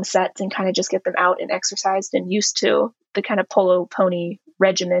take them on sets and kind of just get them out and exercised and used to the kind of polo pony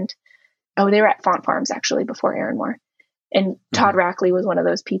regiment. Oh, they were at Font Farms, actually, before Aaronmore. And Todd Rackley was one of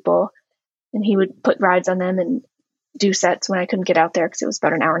those people. And he would put rides on them and do sets when I couldn't get out there because it was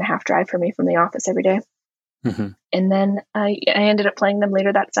about an hour and a half drive for me from the office every day. And then I ended up playing them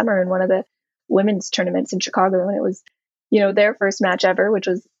later that summer in one of the women's tournaments in Chicago. And it was, their first match ever, which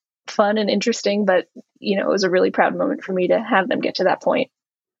was fun and interesting. But, it was a really proud moment for me to have them get to that point.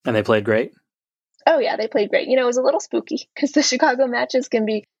 And they played great? Oh, yeah, they played great. It was a little spooky because the Chicago matches can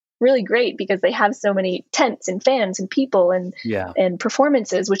be really great because they have so many tents and fans and people and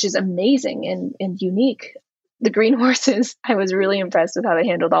performances, which is amazing and unique. The green horses, I was really impressed with how they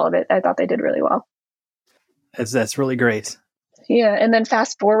handled all of it. I thought they did really well. That's really great. Yeah. And then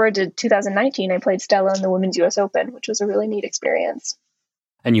fast forward to 2019, I played Stella in the Women's US Open, which was a really neat experience.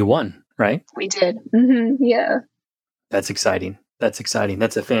 And you won, right? We did. Yeah. That's exciting. That's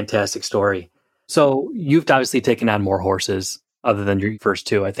a fantastic story. So you've obviously taken on more horses other than your first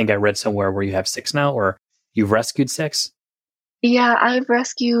two. I think I read somewhere where you have 6 now, or you've rescued 6? Yeah, I've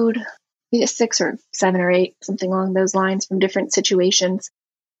rescued 6 or 7 or 8, something along those lines from different situations.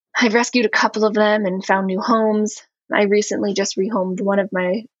 I've rescued a couple of them and found new homes. I recently just rehomed one of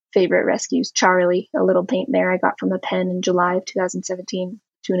my favorite rescues, Charlie, a little paint mare I got from a pen in July of 2017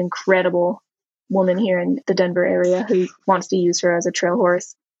 to an incredible woman here in the Denver area who wants to use her as a trail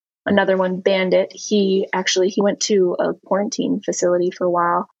horse. Another one, Bandit, he went to a quarantine facility for a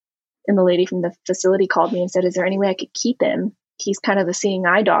while. And the lady from the facility called me and said, is there any way I could keep him? He's kind of the seeing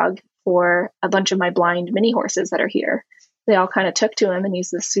eye dog for a bunch of my blind mini horses that are here. They all kind of took to him and he's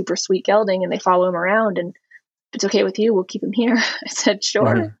this super sweet gelding and they follow him around and if it's okay with you, we'll keep him here. I said,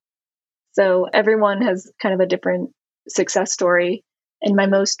 sure. So everyone has kind of a different success story. And my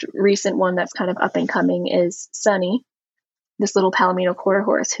most recent one that's kind of up and coming is Sunny, this little Palomino quarter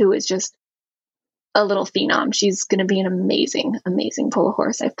horse who is just a little phenom. She's going to be an amazing, amazing polo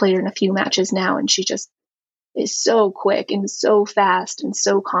horse. I've played her in a few matches now and she just is so quick and so fast and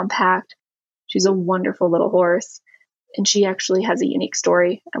so compact. She's a wonderful little horse. And she actually has a unique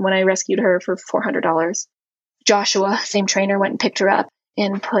story. And when I rescued her for $400, Joshua, same trainer, went and picked her up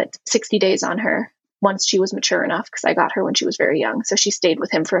and put 60 days on her once she was mature enough because I got her when she was very young. So she stayed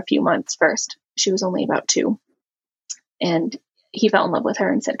with him for a few months first. She was only about 2. And he fell in love with her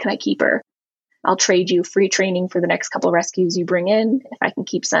and said, can I keep her? I'll trade you free training for the next couple of rescues you bring in if I can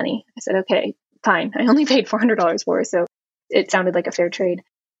keep Sunny. I said, okay, fine. I only paid $400 for her. So it sounded like a fair trade.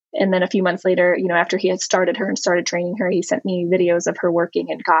 And then a few months later, after he had started her and started training her, he sent me videos of her working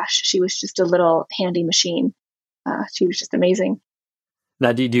and gosh, she was just a little handy machine. She was just amazing.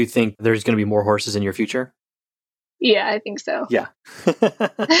 Now, do you think there's going to be more horses in your future? Yeah, I think so. Yeah.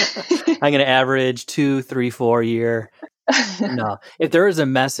 I'm going to average 2, 3, 4 a year. No. If there is a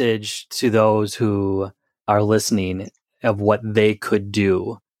message to those who are listening of what they could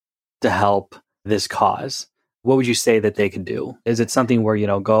do to help this cause, what would you say that they could do? Is it something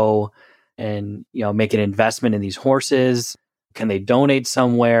where, go and, make an investment in these horses? Can they donate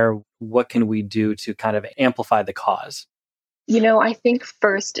somewhere? What can we do to kind of amplify the cause? I think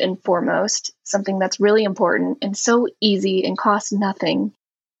first and foremost, something that's really important and so easy and costs nothing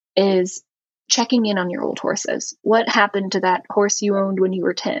is checking in on your old horses. What happened to that horse you owned when you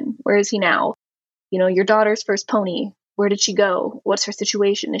were 10? Where is he now? Your daughter's first pony. Where did she go? What's her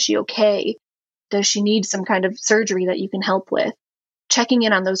situation? Is she okay? Does she need some kind of surgery that you can help with? Checking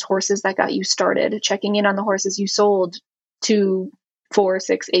in on those horses that got you started, checking in on the horses you sold 2, 4,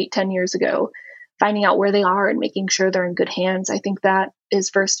 6, 8, 10 years ago, finding out where they are and making sure they're in good hands. I think that is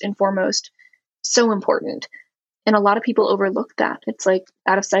first and foremost so important. And a lot of people overlook that. It's like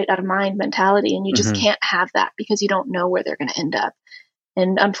out of sight, out of mind mentality. And you just can't have that because you don't know where they're going to end up.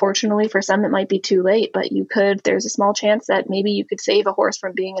 And unfortunately, for some, it might be too late, but there's a small chance that maybe you could save a horse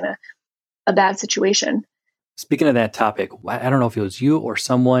from being in a bad situation. Speaking of that topic, I don't know if it was you or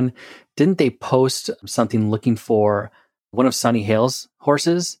someone, didn't they post something looking for one of Sunny Hale's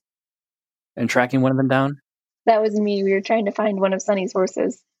horses and tracking one of them down? That was me. We were trying to find one of Sunny's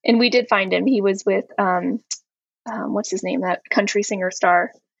horses. And we did find him. He was with, what's his name? That country singer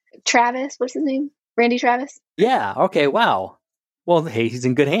star. Travis, what's his name? Randy Travis? Yeah. Okay. Wow. Well, hey, he's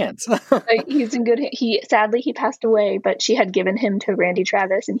in good hands. He's in good. Sadly, he passed away, but she had given him to Randy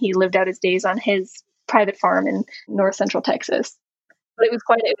Travis, and he lived out his days on his private farm in north central Texas. But it was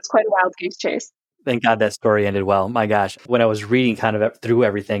quite a wild goose chase. Thank God that story ended well. My gosh, when I was reading kind of through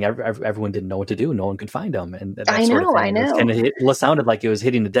everything, everyone didn't know what to do. No one could find him, and that I sort of know. thing. It sounded like it was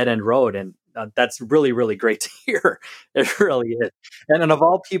hitting a dead end road, and that's really, really great to hear. It really is. And of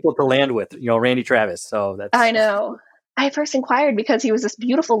all people to land with, Randy Travis. So that's. I know. I first inquired because he was this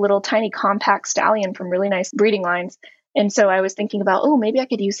beautiful little tiny compact stallion from really nice breeding lines. And so I was thinking about, maybe I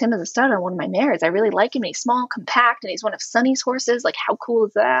could use him as a stud on one of my mares. I really like him. He's small, compact, and he's one of Sunny's horses. Like, how cool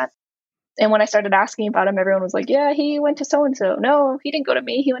is that? And when I started asking about him, everyone was like, yeah, he went to so-and-so. No, he didn't go to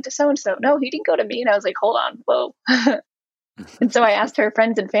me. He went to so-and-so. No, he didn't go to me. And I was like, hold on, whoa. And so I asked her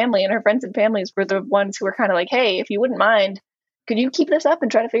friends and family, and her friends and families were the ones who were kind of like, hey, if you wouldn't mind, could you keep this up and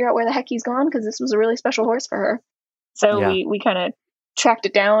try to figure out where the heck he's gone? Because this was a really special horse for her. So we kind of tracked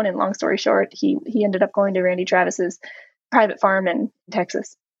it down, and long story short, he ended up going to Randy Travis's private farm in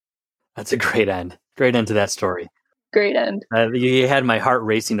Texas. That's a great end. Great end to that story. Great end. You had my heart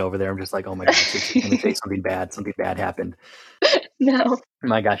racing over there. I'm just like, oh my gosh, it's going to take something bad. Something bad happened. No.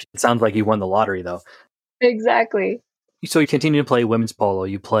 My gosh, it sounds like you won the lottery, though. Exactly. So you continue to play women's polo.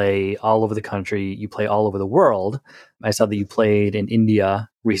 You play all over the country. You play all over the world. I saw that you played in India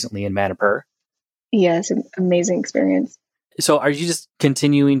recently in Manipur. Yeah, it's an amazing experience. So are you just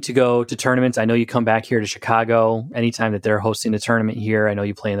continuing to go to tournaments? I know you come back here to Chicago anytime that they're hosting a tournament here. I know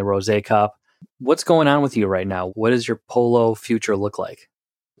you play in the Rosé Cup. What's going on with you right now? What does your polo future look like?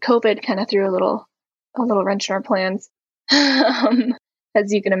 COVID kind of threw a little wrench in our plans.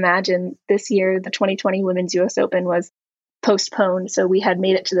 As you can imagine, this year, the 2020 Women's US Open was postponed. So we had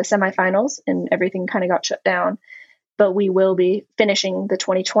made it to the semifinals and everything kind of got shut down. But we will be finishing the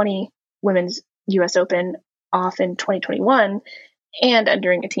 2020 Women's US Open off in 2021 and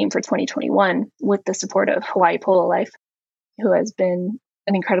entering a team for 2021 with the support of Hawaii Polo Life, who has been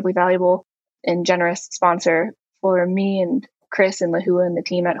an incredibly valuable and generous sponsor for me, and Chris and Lahua and the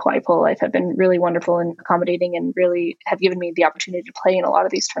team at Hawaii Polo Life have been really wonderful and accommodating and really have given me the opportunity to play in a lot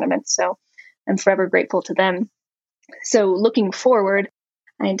of these tournaments. So I'm forever grateful to them. So looking forward,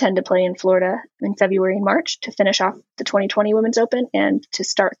 I intend to play in Florida in February and March to finish off the 2020 Women's Open and to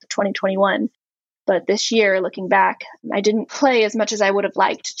start the 2021. But this year, looking back, I didn't play as much as I would have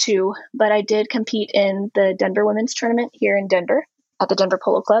liked to, but I did compete in the Denver Women's Tournament here in Denver at the Denver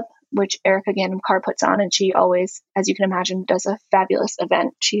Polo Club, which Erica Gandam-Carr puts on. And she always, as you can imagine, does a fabulous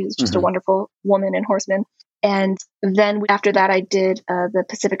event. She is just a wonderful woman and horseman. And then after that, I did the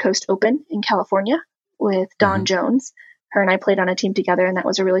Pacific Coast Open in California with Dawn Jones. Her and I played on a team together, and that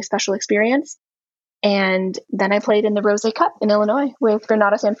was a really special experience. And then I played in the Rosé Cup in Illinois with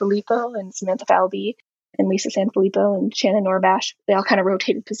Renata Sanfilippo and Samantha Falvey and Lisa Sanfilippo and Shannon Norbash. They all kind of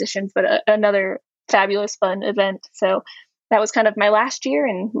rotated positions, but another fabulous, fun event. So that was kind of my last year,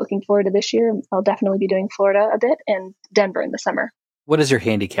 and looking forward to this year. I'll definitely be doing Florida a bit and Denver in the summer. What is your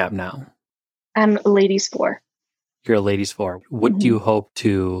handicap now? I'm ladies 4. You're a ladies 4. What do you hope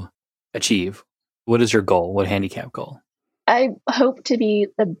to achieve? What is your goal? What handicap goal? I hope to be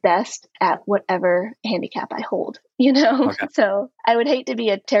the best at whatever handicap I hold, Okay. So I would hate to be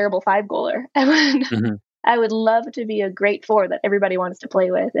a terrible 5-goaler. I would love to be a great 4 that everybody wants to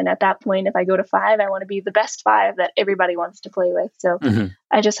play with. And at that point, if I go to 5, I want to be the best 5 that everybody wants to play with. So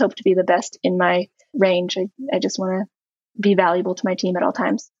I just hope to be the best in my range. I just want to be valuable to my team at all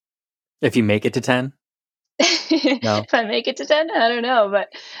times. If you make it to 10? No. If I make it to 10, I don't know, but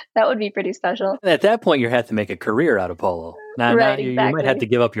that would be pretty special. At that point, you have to make a career out of polo. Exactly. You might have to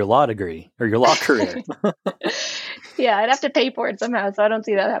give up your law degree or your law career. Yeah, I'd have to pay for it somehow, so I don't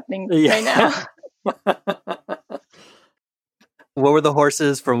see that happening right now. What were the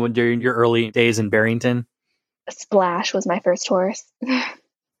horses from during your early days in Barrington? Splash was my first horse. You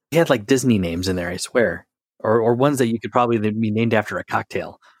had like Disney names in there, I swear. Or ones that you could probably be named after a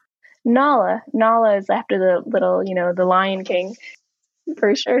cocktail. Nala is after the little, the Lion King.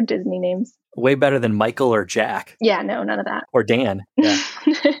 For sure, Disney names. Way better than Michael or Jack. Yeah, no, none of that. Or Dan. Yeah.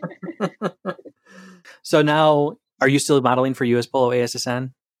 So now, are you still modeling for US Polo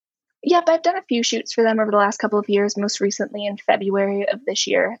ASSN? Yep, I've done a few shoots for them over the last couple of years, most recently in February of this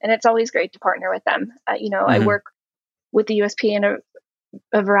year. And it's always great to partner with them. I work with the USP in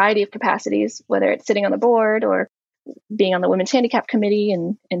a variety of capacities, whether it's sitting on the board or being on the Women's Handicap Committee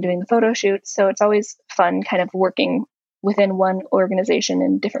and doing the photo shoots. So it's always fun kind of working within one organization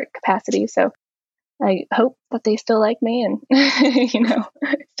in different capacities. So I hope that they still like me and,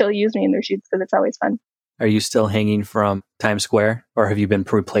 still use me in their shoots because it's always fun. Are you still hanging from Times Square or have you been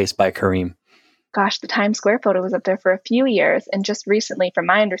replaced by Kareem? Gosh, the Times Square photo was up there for a few years. And just recently, from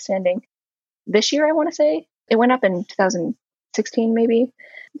my understanding, this year, I want to say, it went up in 2016 maybe,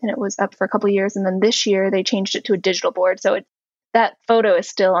 and it was up for a couple of years. And then this year, they changed it to a digital board. So that photo is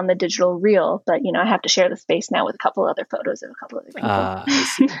still on the digital reel, but, I have to share the space now with a couple other photos of a couple other people.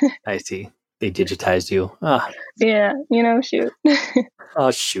 I see. They digitized you. Yeah, shoot. Oh,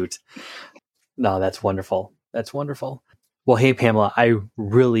 shoot. No, that's wonderful. That's wonderful. Well, hey, Pamela, I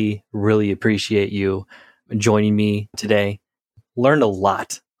really, really appreciate you joining me today. Learned a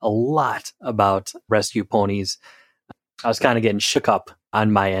lot about rescue ponies. I was kind of getting shook up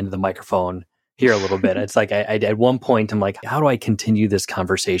on my end of the microphone here a little bit. It's like I at one point, I'm like, how do I continue this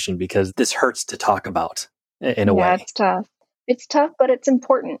conversation? Because this hurts to talk about in a way. Yeah, it's tough. It's tough, but it's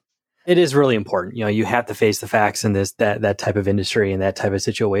important. It is really important. You have to face the facts in that type of industry and that type of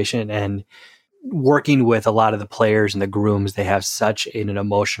situation. And working with a lot of the players and the grooms, they have such an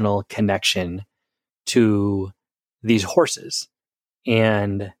emotional connection to these horses.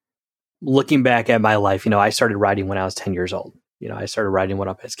 And looking back at my life, I started riding when I was 10 years old. I started riding when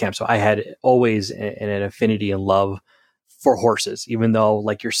up at camp. So I had always an affinity and love for horses, even though,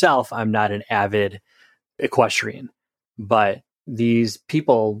 like yourself, I'm not an avid equestrian. But these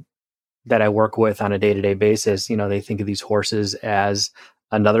people that I work with on a day-to-day basis, they think of these horses as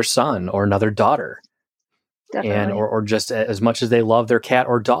another son or another daughter. Definitely. And or just as much as they love their cat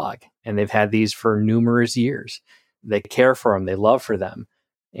or dog. And they've had these for numerous years. They care for them. They love for them.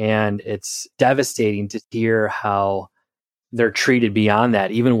 And it's devastating to hear how they're treated beyond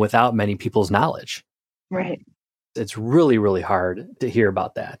that, even without many people's knowledge. Right. It's really, really hard to hear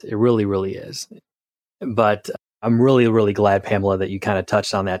about that. It really, really is. But I'm really, really glad, Pamela, that you kind of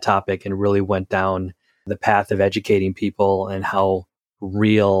touched on that topic and really went down the path of educating people and how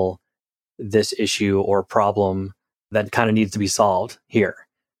real this issue or problem that kind of needs to be solved here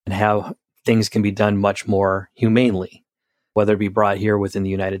and how things can be done much more humanely, whether it be brought here within the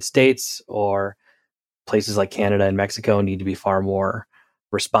United States or places like Canada and Mexico need to be far more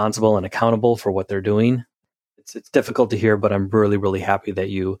responsible and accountable for what they're doing. It's difficult to hear, but I'm really, really happy that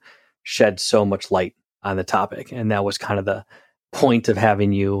you shed so much light on the topic. And that was kind of the point of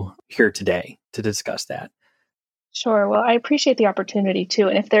having you here today to discuss that. Sure. Well, I appreciate the opportunity too.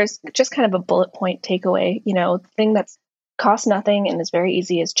 And if there's just kind of a bullet point takeaway, the thing that's costs nothing and is very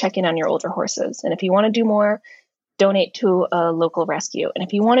easy is check in on your older horses. And if you want to do more, donate to a local rescue. And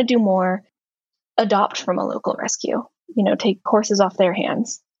if you want to do more, adopt from a local rescue, take horses off their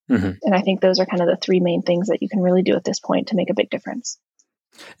hands. Mm-hmm. And I think those are kind of the three main things that you can really do at this point to make a big difference.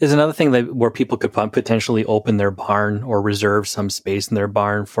 Is another thing where people could potentially open their barn or reserve some space in their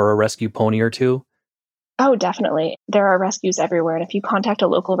barn for a rescue pony or two? Oh, definitely. There are rescues everywhere. And if you contact a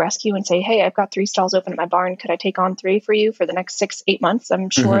local rescue and say, hey, I've got 3 stalls open at my barn, could I take on 3 for you for the next 6-8 months? I'm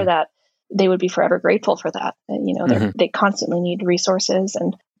sure that they would be forever grateful for that. They constantly need resources,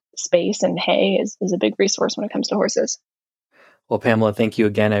 and space and hay is a big resource when it comes to horses. Well, Pamela, thank you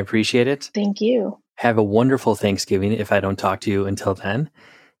again. I appreciate it. Thank you. Have a wonderful Thanksgiving if I don't talk to you until then.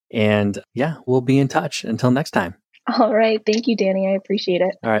 And yeah, we'll be in touch until next time. All right. Thank you, Danny. I appreciate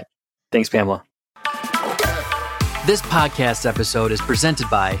it. All right. Thanks, Pamela. This podcast episode is presented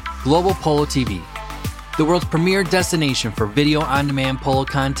by Global Polo TV. The world's premier destination for video on-demand polo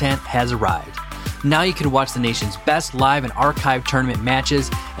content has arrived. Now you can watch the nation's best live and archived tournament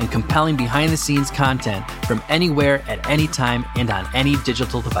matches and compelling behind-the-scenes content from anywhere at any time and on any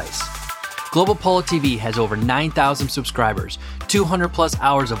digital device. Global Polo TV has over 9,000 subscribers, 200 plus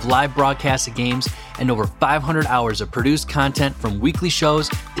hours of live broadcasted games, and over 500 hours of produced content from weekly shows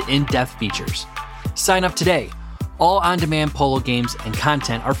to in-depth features. Sign up today. All on-demand polo games and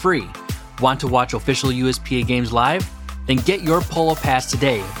content are free. Want to watch official USPA games live? Then get your Polo Pass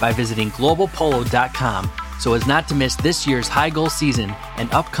today by visiting globalpolo.com so as not to miss this year's high goal season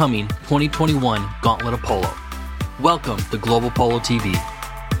and upcoming 2021 Gauntlet of Polo. Welcome to Global Polo TV.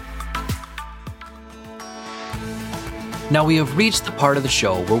 Now we have reached the part of the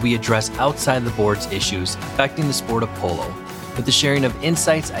show where we address outside the board's issues affecting the sport of polo. with the sharing of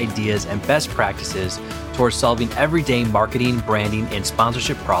insights, ideas, and best practices towards solving everyday marketing, branding, and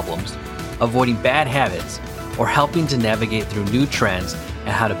sponsorship problems, avoiding bad habits, or helping to navigate through new trends and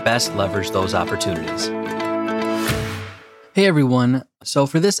how to best leverage those opportunities. Hey everyone. So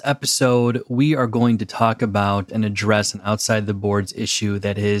for this episode, we are going to talk about and address an outside the boards issue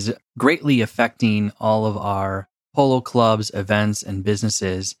that is greatly affecting all of our polo clubs, events, and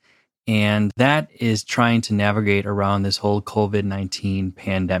businesses. And that is trying to navigate around this whole COVID-19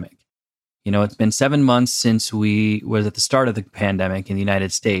 pandemic. You know, it's been 7 months since we was at the start of the pandemic in the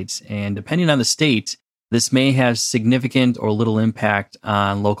United States. And depending on the state, this may have significant or little impact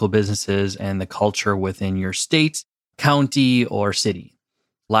on local businesses and the culture within your state, county, or city.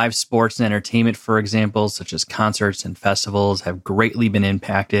 Live sports and entertainment, for example, such as concerts and festivals, have greatly been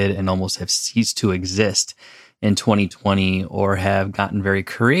impacted and almost have ceased to exist in 2020, or have gotten very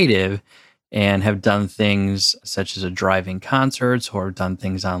creative and have done things such as drive-in concerts or done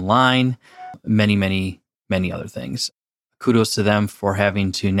things online, many other things. Kudos to them for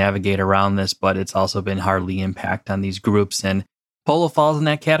having to navigate around this, but it's also been hardly impact on these groups, and Polo falls in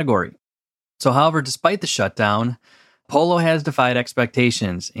that category. So, however, despite the shutdown, Polo has defied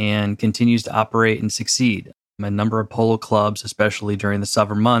expectations and continues to operate and succeed. A number of Polo clubs, especially during the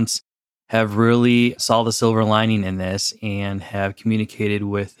summer months, have really saw the silver lining in this and have communicated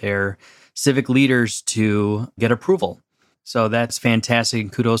with their civic leaders to get approval. So that's fantastic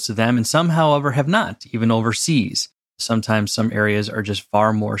and kudos to them. And some, however, have not, even overseas. Sometimes some areas are just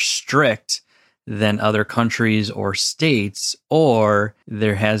far more strict than other countries or states, or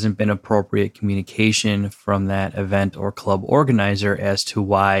there hasn't been appropriate communication from that event or club organizer as to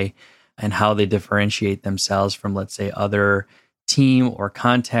why and how they differentiate themselves from, let's say, other team or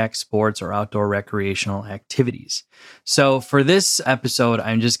contact sports or outdoor recreational activities. So for this episode,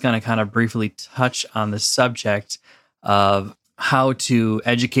 I'm just going to kind of briefly touch on the subject of how to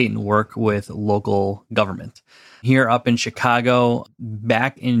educate and work with local government. Here up in Chicago,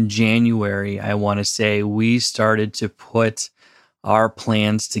 back in January, I want to say we started to put our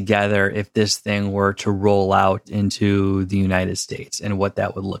plans together if this thing were to roll out into the United States and what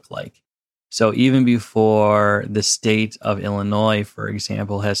that would look like. So even before the state of Illinois, for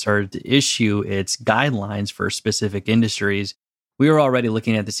example, has started to issue its guidelines for specific industries, we were already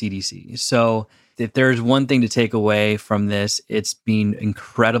looking at the CDC. So if there's one thing to take away from this, it's being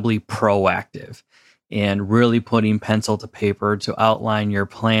incredibly proactive and really putting pencil to paper to outline your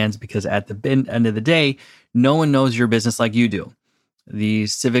plans, because at the end of the day, no one knows your business like you do. The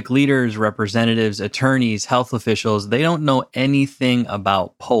civic leaders, representatives, attorneys, health officials, they don't know anything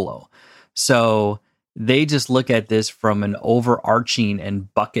about Polo. So they just look at this from an overarching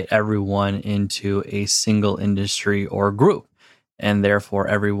and bucket everyone into a single industry or group. And therefore,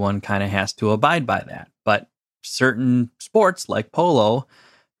 everyone kind of has to abide by that. But certain sports like polo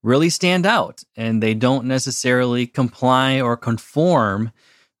really stand out, and they don't necessarily comply or conform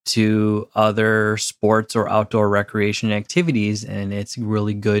to other sports or outdoor recreation activities. And it's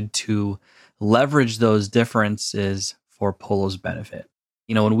really good to leverage those differences for polo's benefit.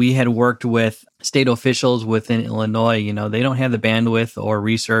 You know, when we had worked with state officials within Illinois, you know, they don't have the bandwidth or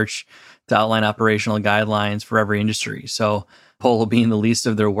research to outline operational guidelines for every industry. So Polo being the least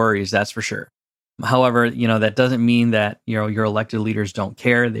of their worries, that's for sure. However, you know, that doesn't mean that, you know, your elected leaders don't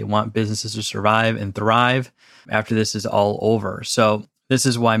care. They want businesses to survive and thrive after this is all over. So this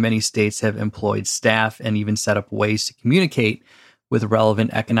is why many states have employed staff and even set up ways to communicate with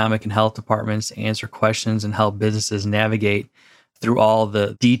relevant economic and health departments, answer questions, and help businesses navigate through all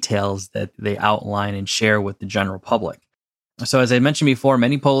the details that they outline and share with the general public. So as I mentioned before,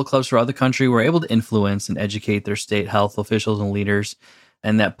 many polo clubs throughout the country were able to influence and educate their state health officials and leaders,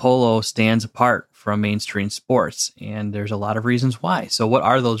 and that polo stands apart from mainstream sports. And there's a lot of reasons why. So what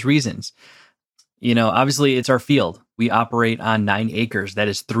are those reasons? You know, obviously it's our field. We operate on 9 acres. That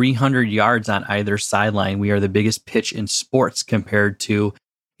is 300 yards on either sideline. We are the biggest pitch in sports compared to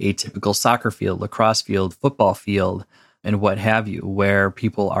a typical soccer field, lacrosse field, football field, and what have you, where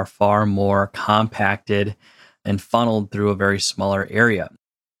people are far more compacted and funneled through a very smaller area.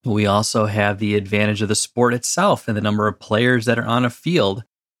 We also have the advantage of the sport itself, and the number of players that are on a field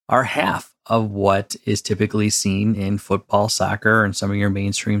are half of what is typically seen in football, soccer, and some of your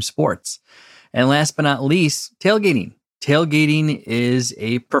mainstream sports. And last but not least, tailgating. Tailgating is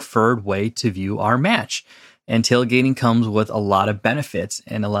a preferred way to view our match. And tailgating comes with a lot of benefits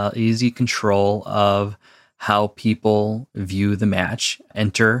and easy control of how people view the match,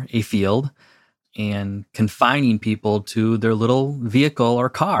 enter a field, and confining people to their little vehicle or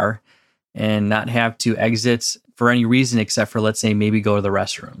car and not have to exit for any reason except for, let's say, maybe go to the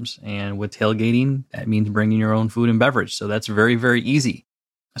restrooms. And with tailgating, that means bringing your own food and beverage. So that's very, very easy.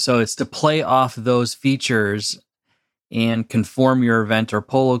 So it's to play off those features and conform your event or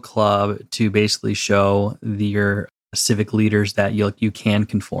polo club to basically show your civic leaders that you can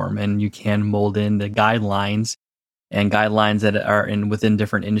conform and you can mold in the guidelines that are within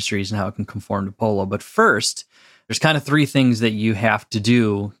different industries and how it can conform to polo. But first, there's kind of three things that you have to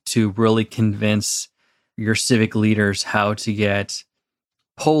do to really convince your civic leaders how to get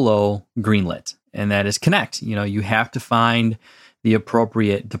polo greenlit. And that is connect. You have to find the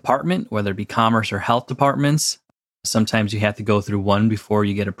appropriate department, whether it be commerce or health departments. Sometimes you have to go through one before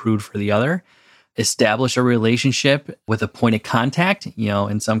you get approved for the other. Establish a relationship with a point of contact.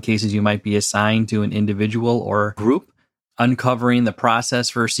 In some cases, you might be assigned to an individual or group. Uncovering the process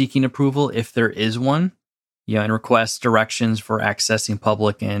for seeking approval, if there is one. And request directions for accessing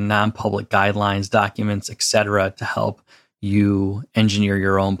public and non-public guidelines, documents, etc., to help you engineer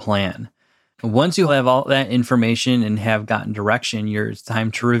your own plan. Once you have all that information and have gotten direction, it's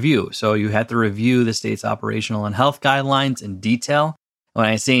time to review. So you have to review the state's operational and health guidelines in detail. When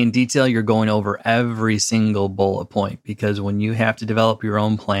I say in detail, you're going over every single bullet point, because when you have to develop your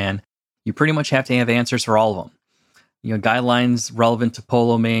own plan, you pretty much have to have answers for all of them. Guidelines relevant to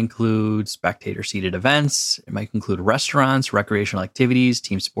polo may include spectator-seated events. It might include restaurants, recreational activities,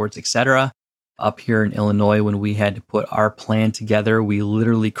 team sports, etc. Up here in Illinois, when we had to put our plan together, we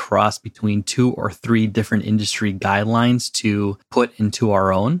literally crossed between 2 or 3 different industry guidelines to put into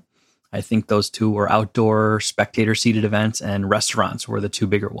our own. I think those 2 were outdoor spectator-seated events, and restaurants were the 2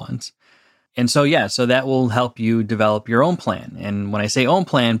 bigger ones. And so that will help you develop your own plan. And when I say own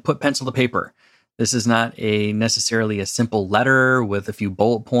plan, put pencil to paper. This is not necessarily a simple letter with a few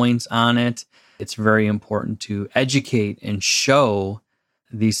bullet points on it. It's very important to educate and show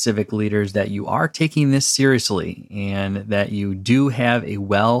these civic leaders that you are taking this seriously and that you do have a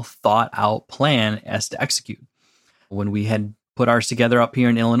well thought out plan as to execute. When we had put ours together up here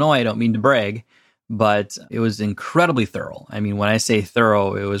in Illinois, I don't mean to brag, but it was incredibly thorough. I mean, when I say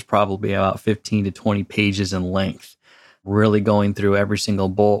thorough, it was probably about 15 to 20 pages in length, really going through every single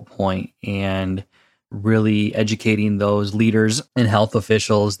bullet point and really educating those leaders and health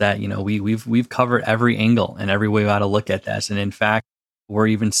officials that, we've covered every angle and every way how to look at this. And in fact, we're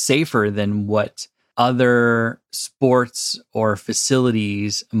even safer than what other sports or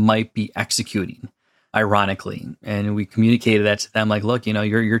facilities might be executing, ironically. And we communicated that to them, like, look,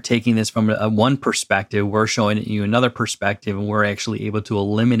 you're taking this from one perspective, we're showing you another perspective, and we're actually able to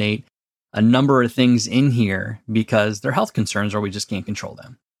eliminate a number of things in here because they're health concerns or we just can't control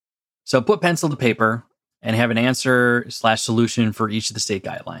them. So put pencil to paper and have an answer/solution for each of the state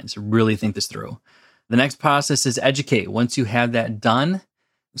guidelines. Really think this through. The next process is educate. Once you have that done,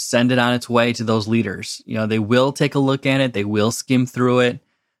 send it on its way to those leaders. They will take a look at it. They will skim through it.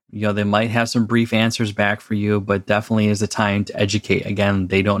 They might have some brief answers back for you, but definitely is the time to educate. Again,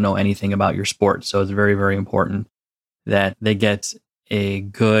 they don't know anything about your sport. So it's very, very important that they get a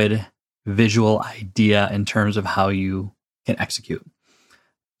good visual idea in terms of how you can execute.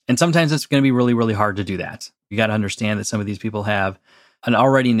 And sometimes it's going to be really, really hard to do that. You got to understand that some of these people have an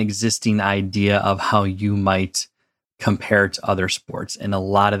existing idea of how you might compare to other sports. And a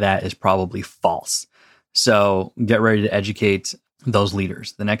lot of that is probably false. So get ready to educate those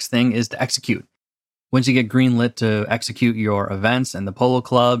leaders. The next thing is to execute. Once you get greenlit to execute your events and the polo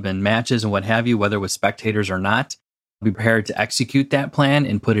club and matches and what have you, whether with spectators or not, be prepared to execute that plan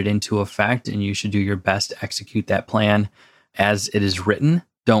and put it into effect. And you should do your best to execute that plan as it is written.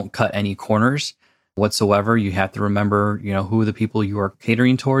 Don't cut any corners whatsoever. You have to remember, who the people you are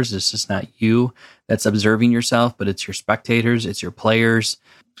catering towards. It's just not you that's observing yourself, but it's your spectators, it's your players.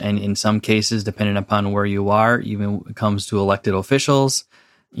 And in some cases, depending upon where you are, even when it comes to elected officials,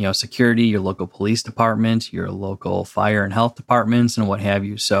 security, your local police department, your local fire and health departments, and what have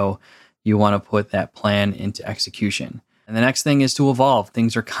you. So you want to put that plan into execution. And the next thing is to evolve.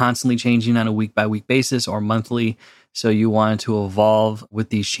 Things are constantly changing on a week-by-week basis or monthly. So you want to evolve with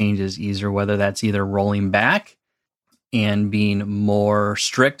these changes, whether that's either rolling back and being more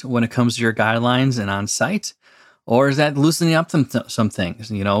strict when it comes to your guidelines and on site, or is that loosening up some things,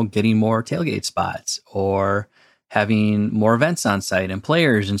 getting more tailgate spots or having more events on site and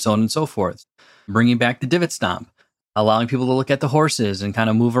players and so on and so forth. Bringing back the divot stomp, allowing people to look at the horses and kind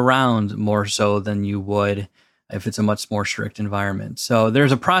of move around more so than you would if it's a much more strict environment. So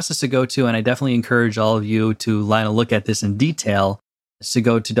there's a process to go to, and I definitely encourage all of you to look at this in detail. Is to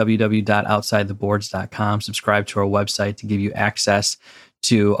go to www.outsidetheboards.com, subscribe to our website to give you access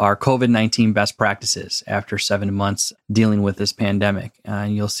to our COVID-19 best practices after 7 months dealing with this pandemic.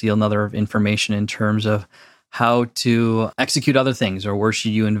 And you'll see another information in terms of how to execute other things, or where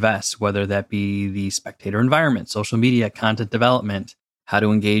should you invest, whether that be the spectator environment, social media, content development, how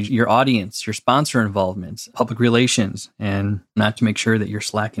to engage your audience, your sponsor involvement, public relations, and not to make sure that you're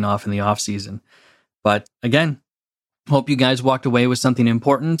slacking off in the off season. But again, hope you guys walked away with something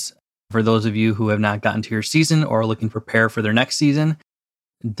important. For those of you who have not gotten to your season or are looking to prepare for their next season,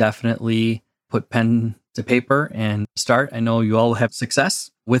 definitely put pen to paper and start. I know you all have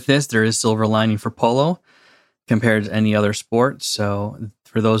success with this. There is silver lining for polo compared to any other sport. So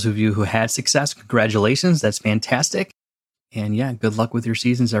for those of you who had success, congratulations. That's fantastic. And yeah, good luck with your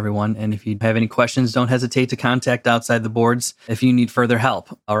seasons, everyone. And if you have any questions, don't hesitate to contact Outside the Boards if you need further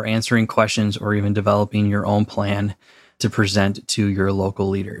help or answering questions or even developing your own plan to present to your local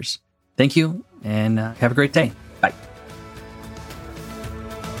leaders. Thank you, and have a great day. Bye.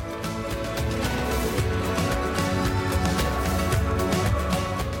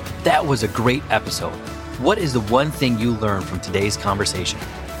 That was a great episode. What is the one thing you learned from today's conversation?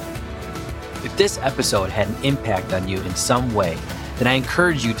 If this episode had an impact on you in some way, then I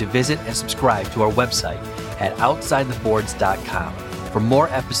encourage you to visit and subscribe to our website at OutsideTheBoards.com for more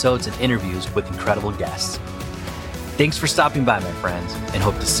episodes and interviews with incredible guests. Thanks for stopping by, my friends, and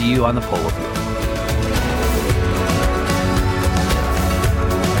hope to see you on the polo field.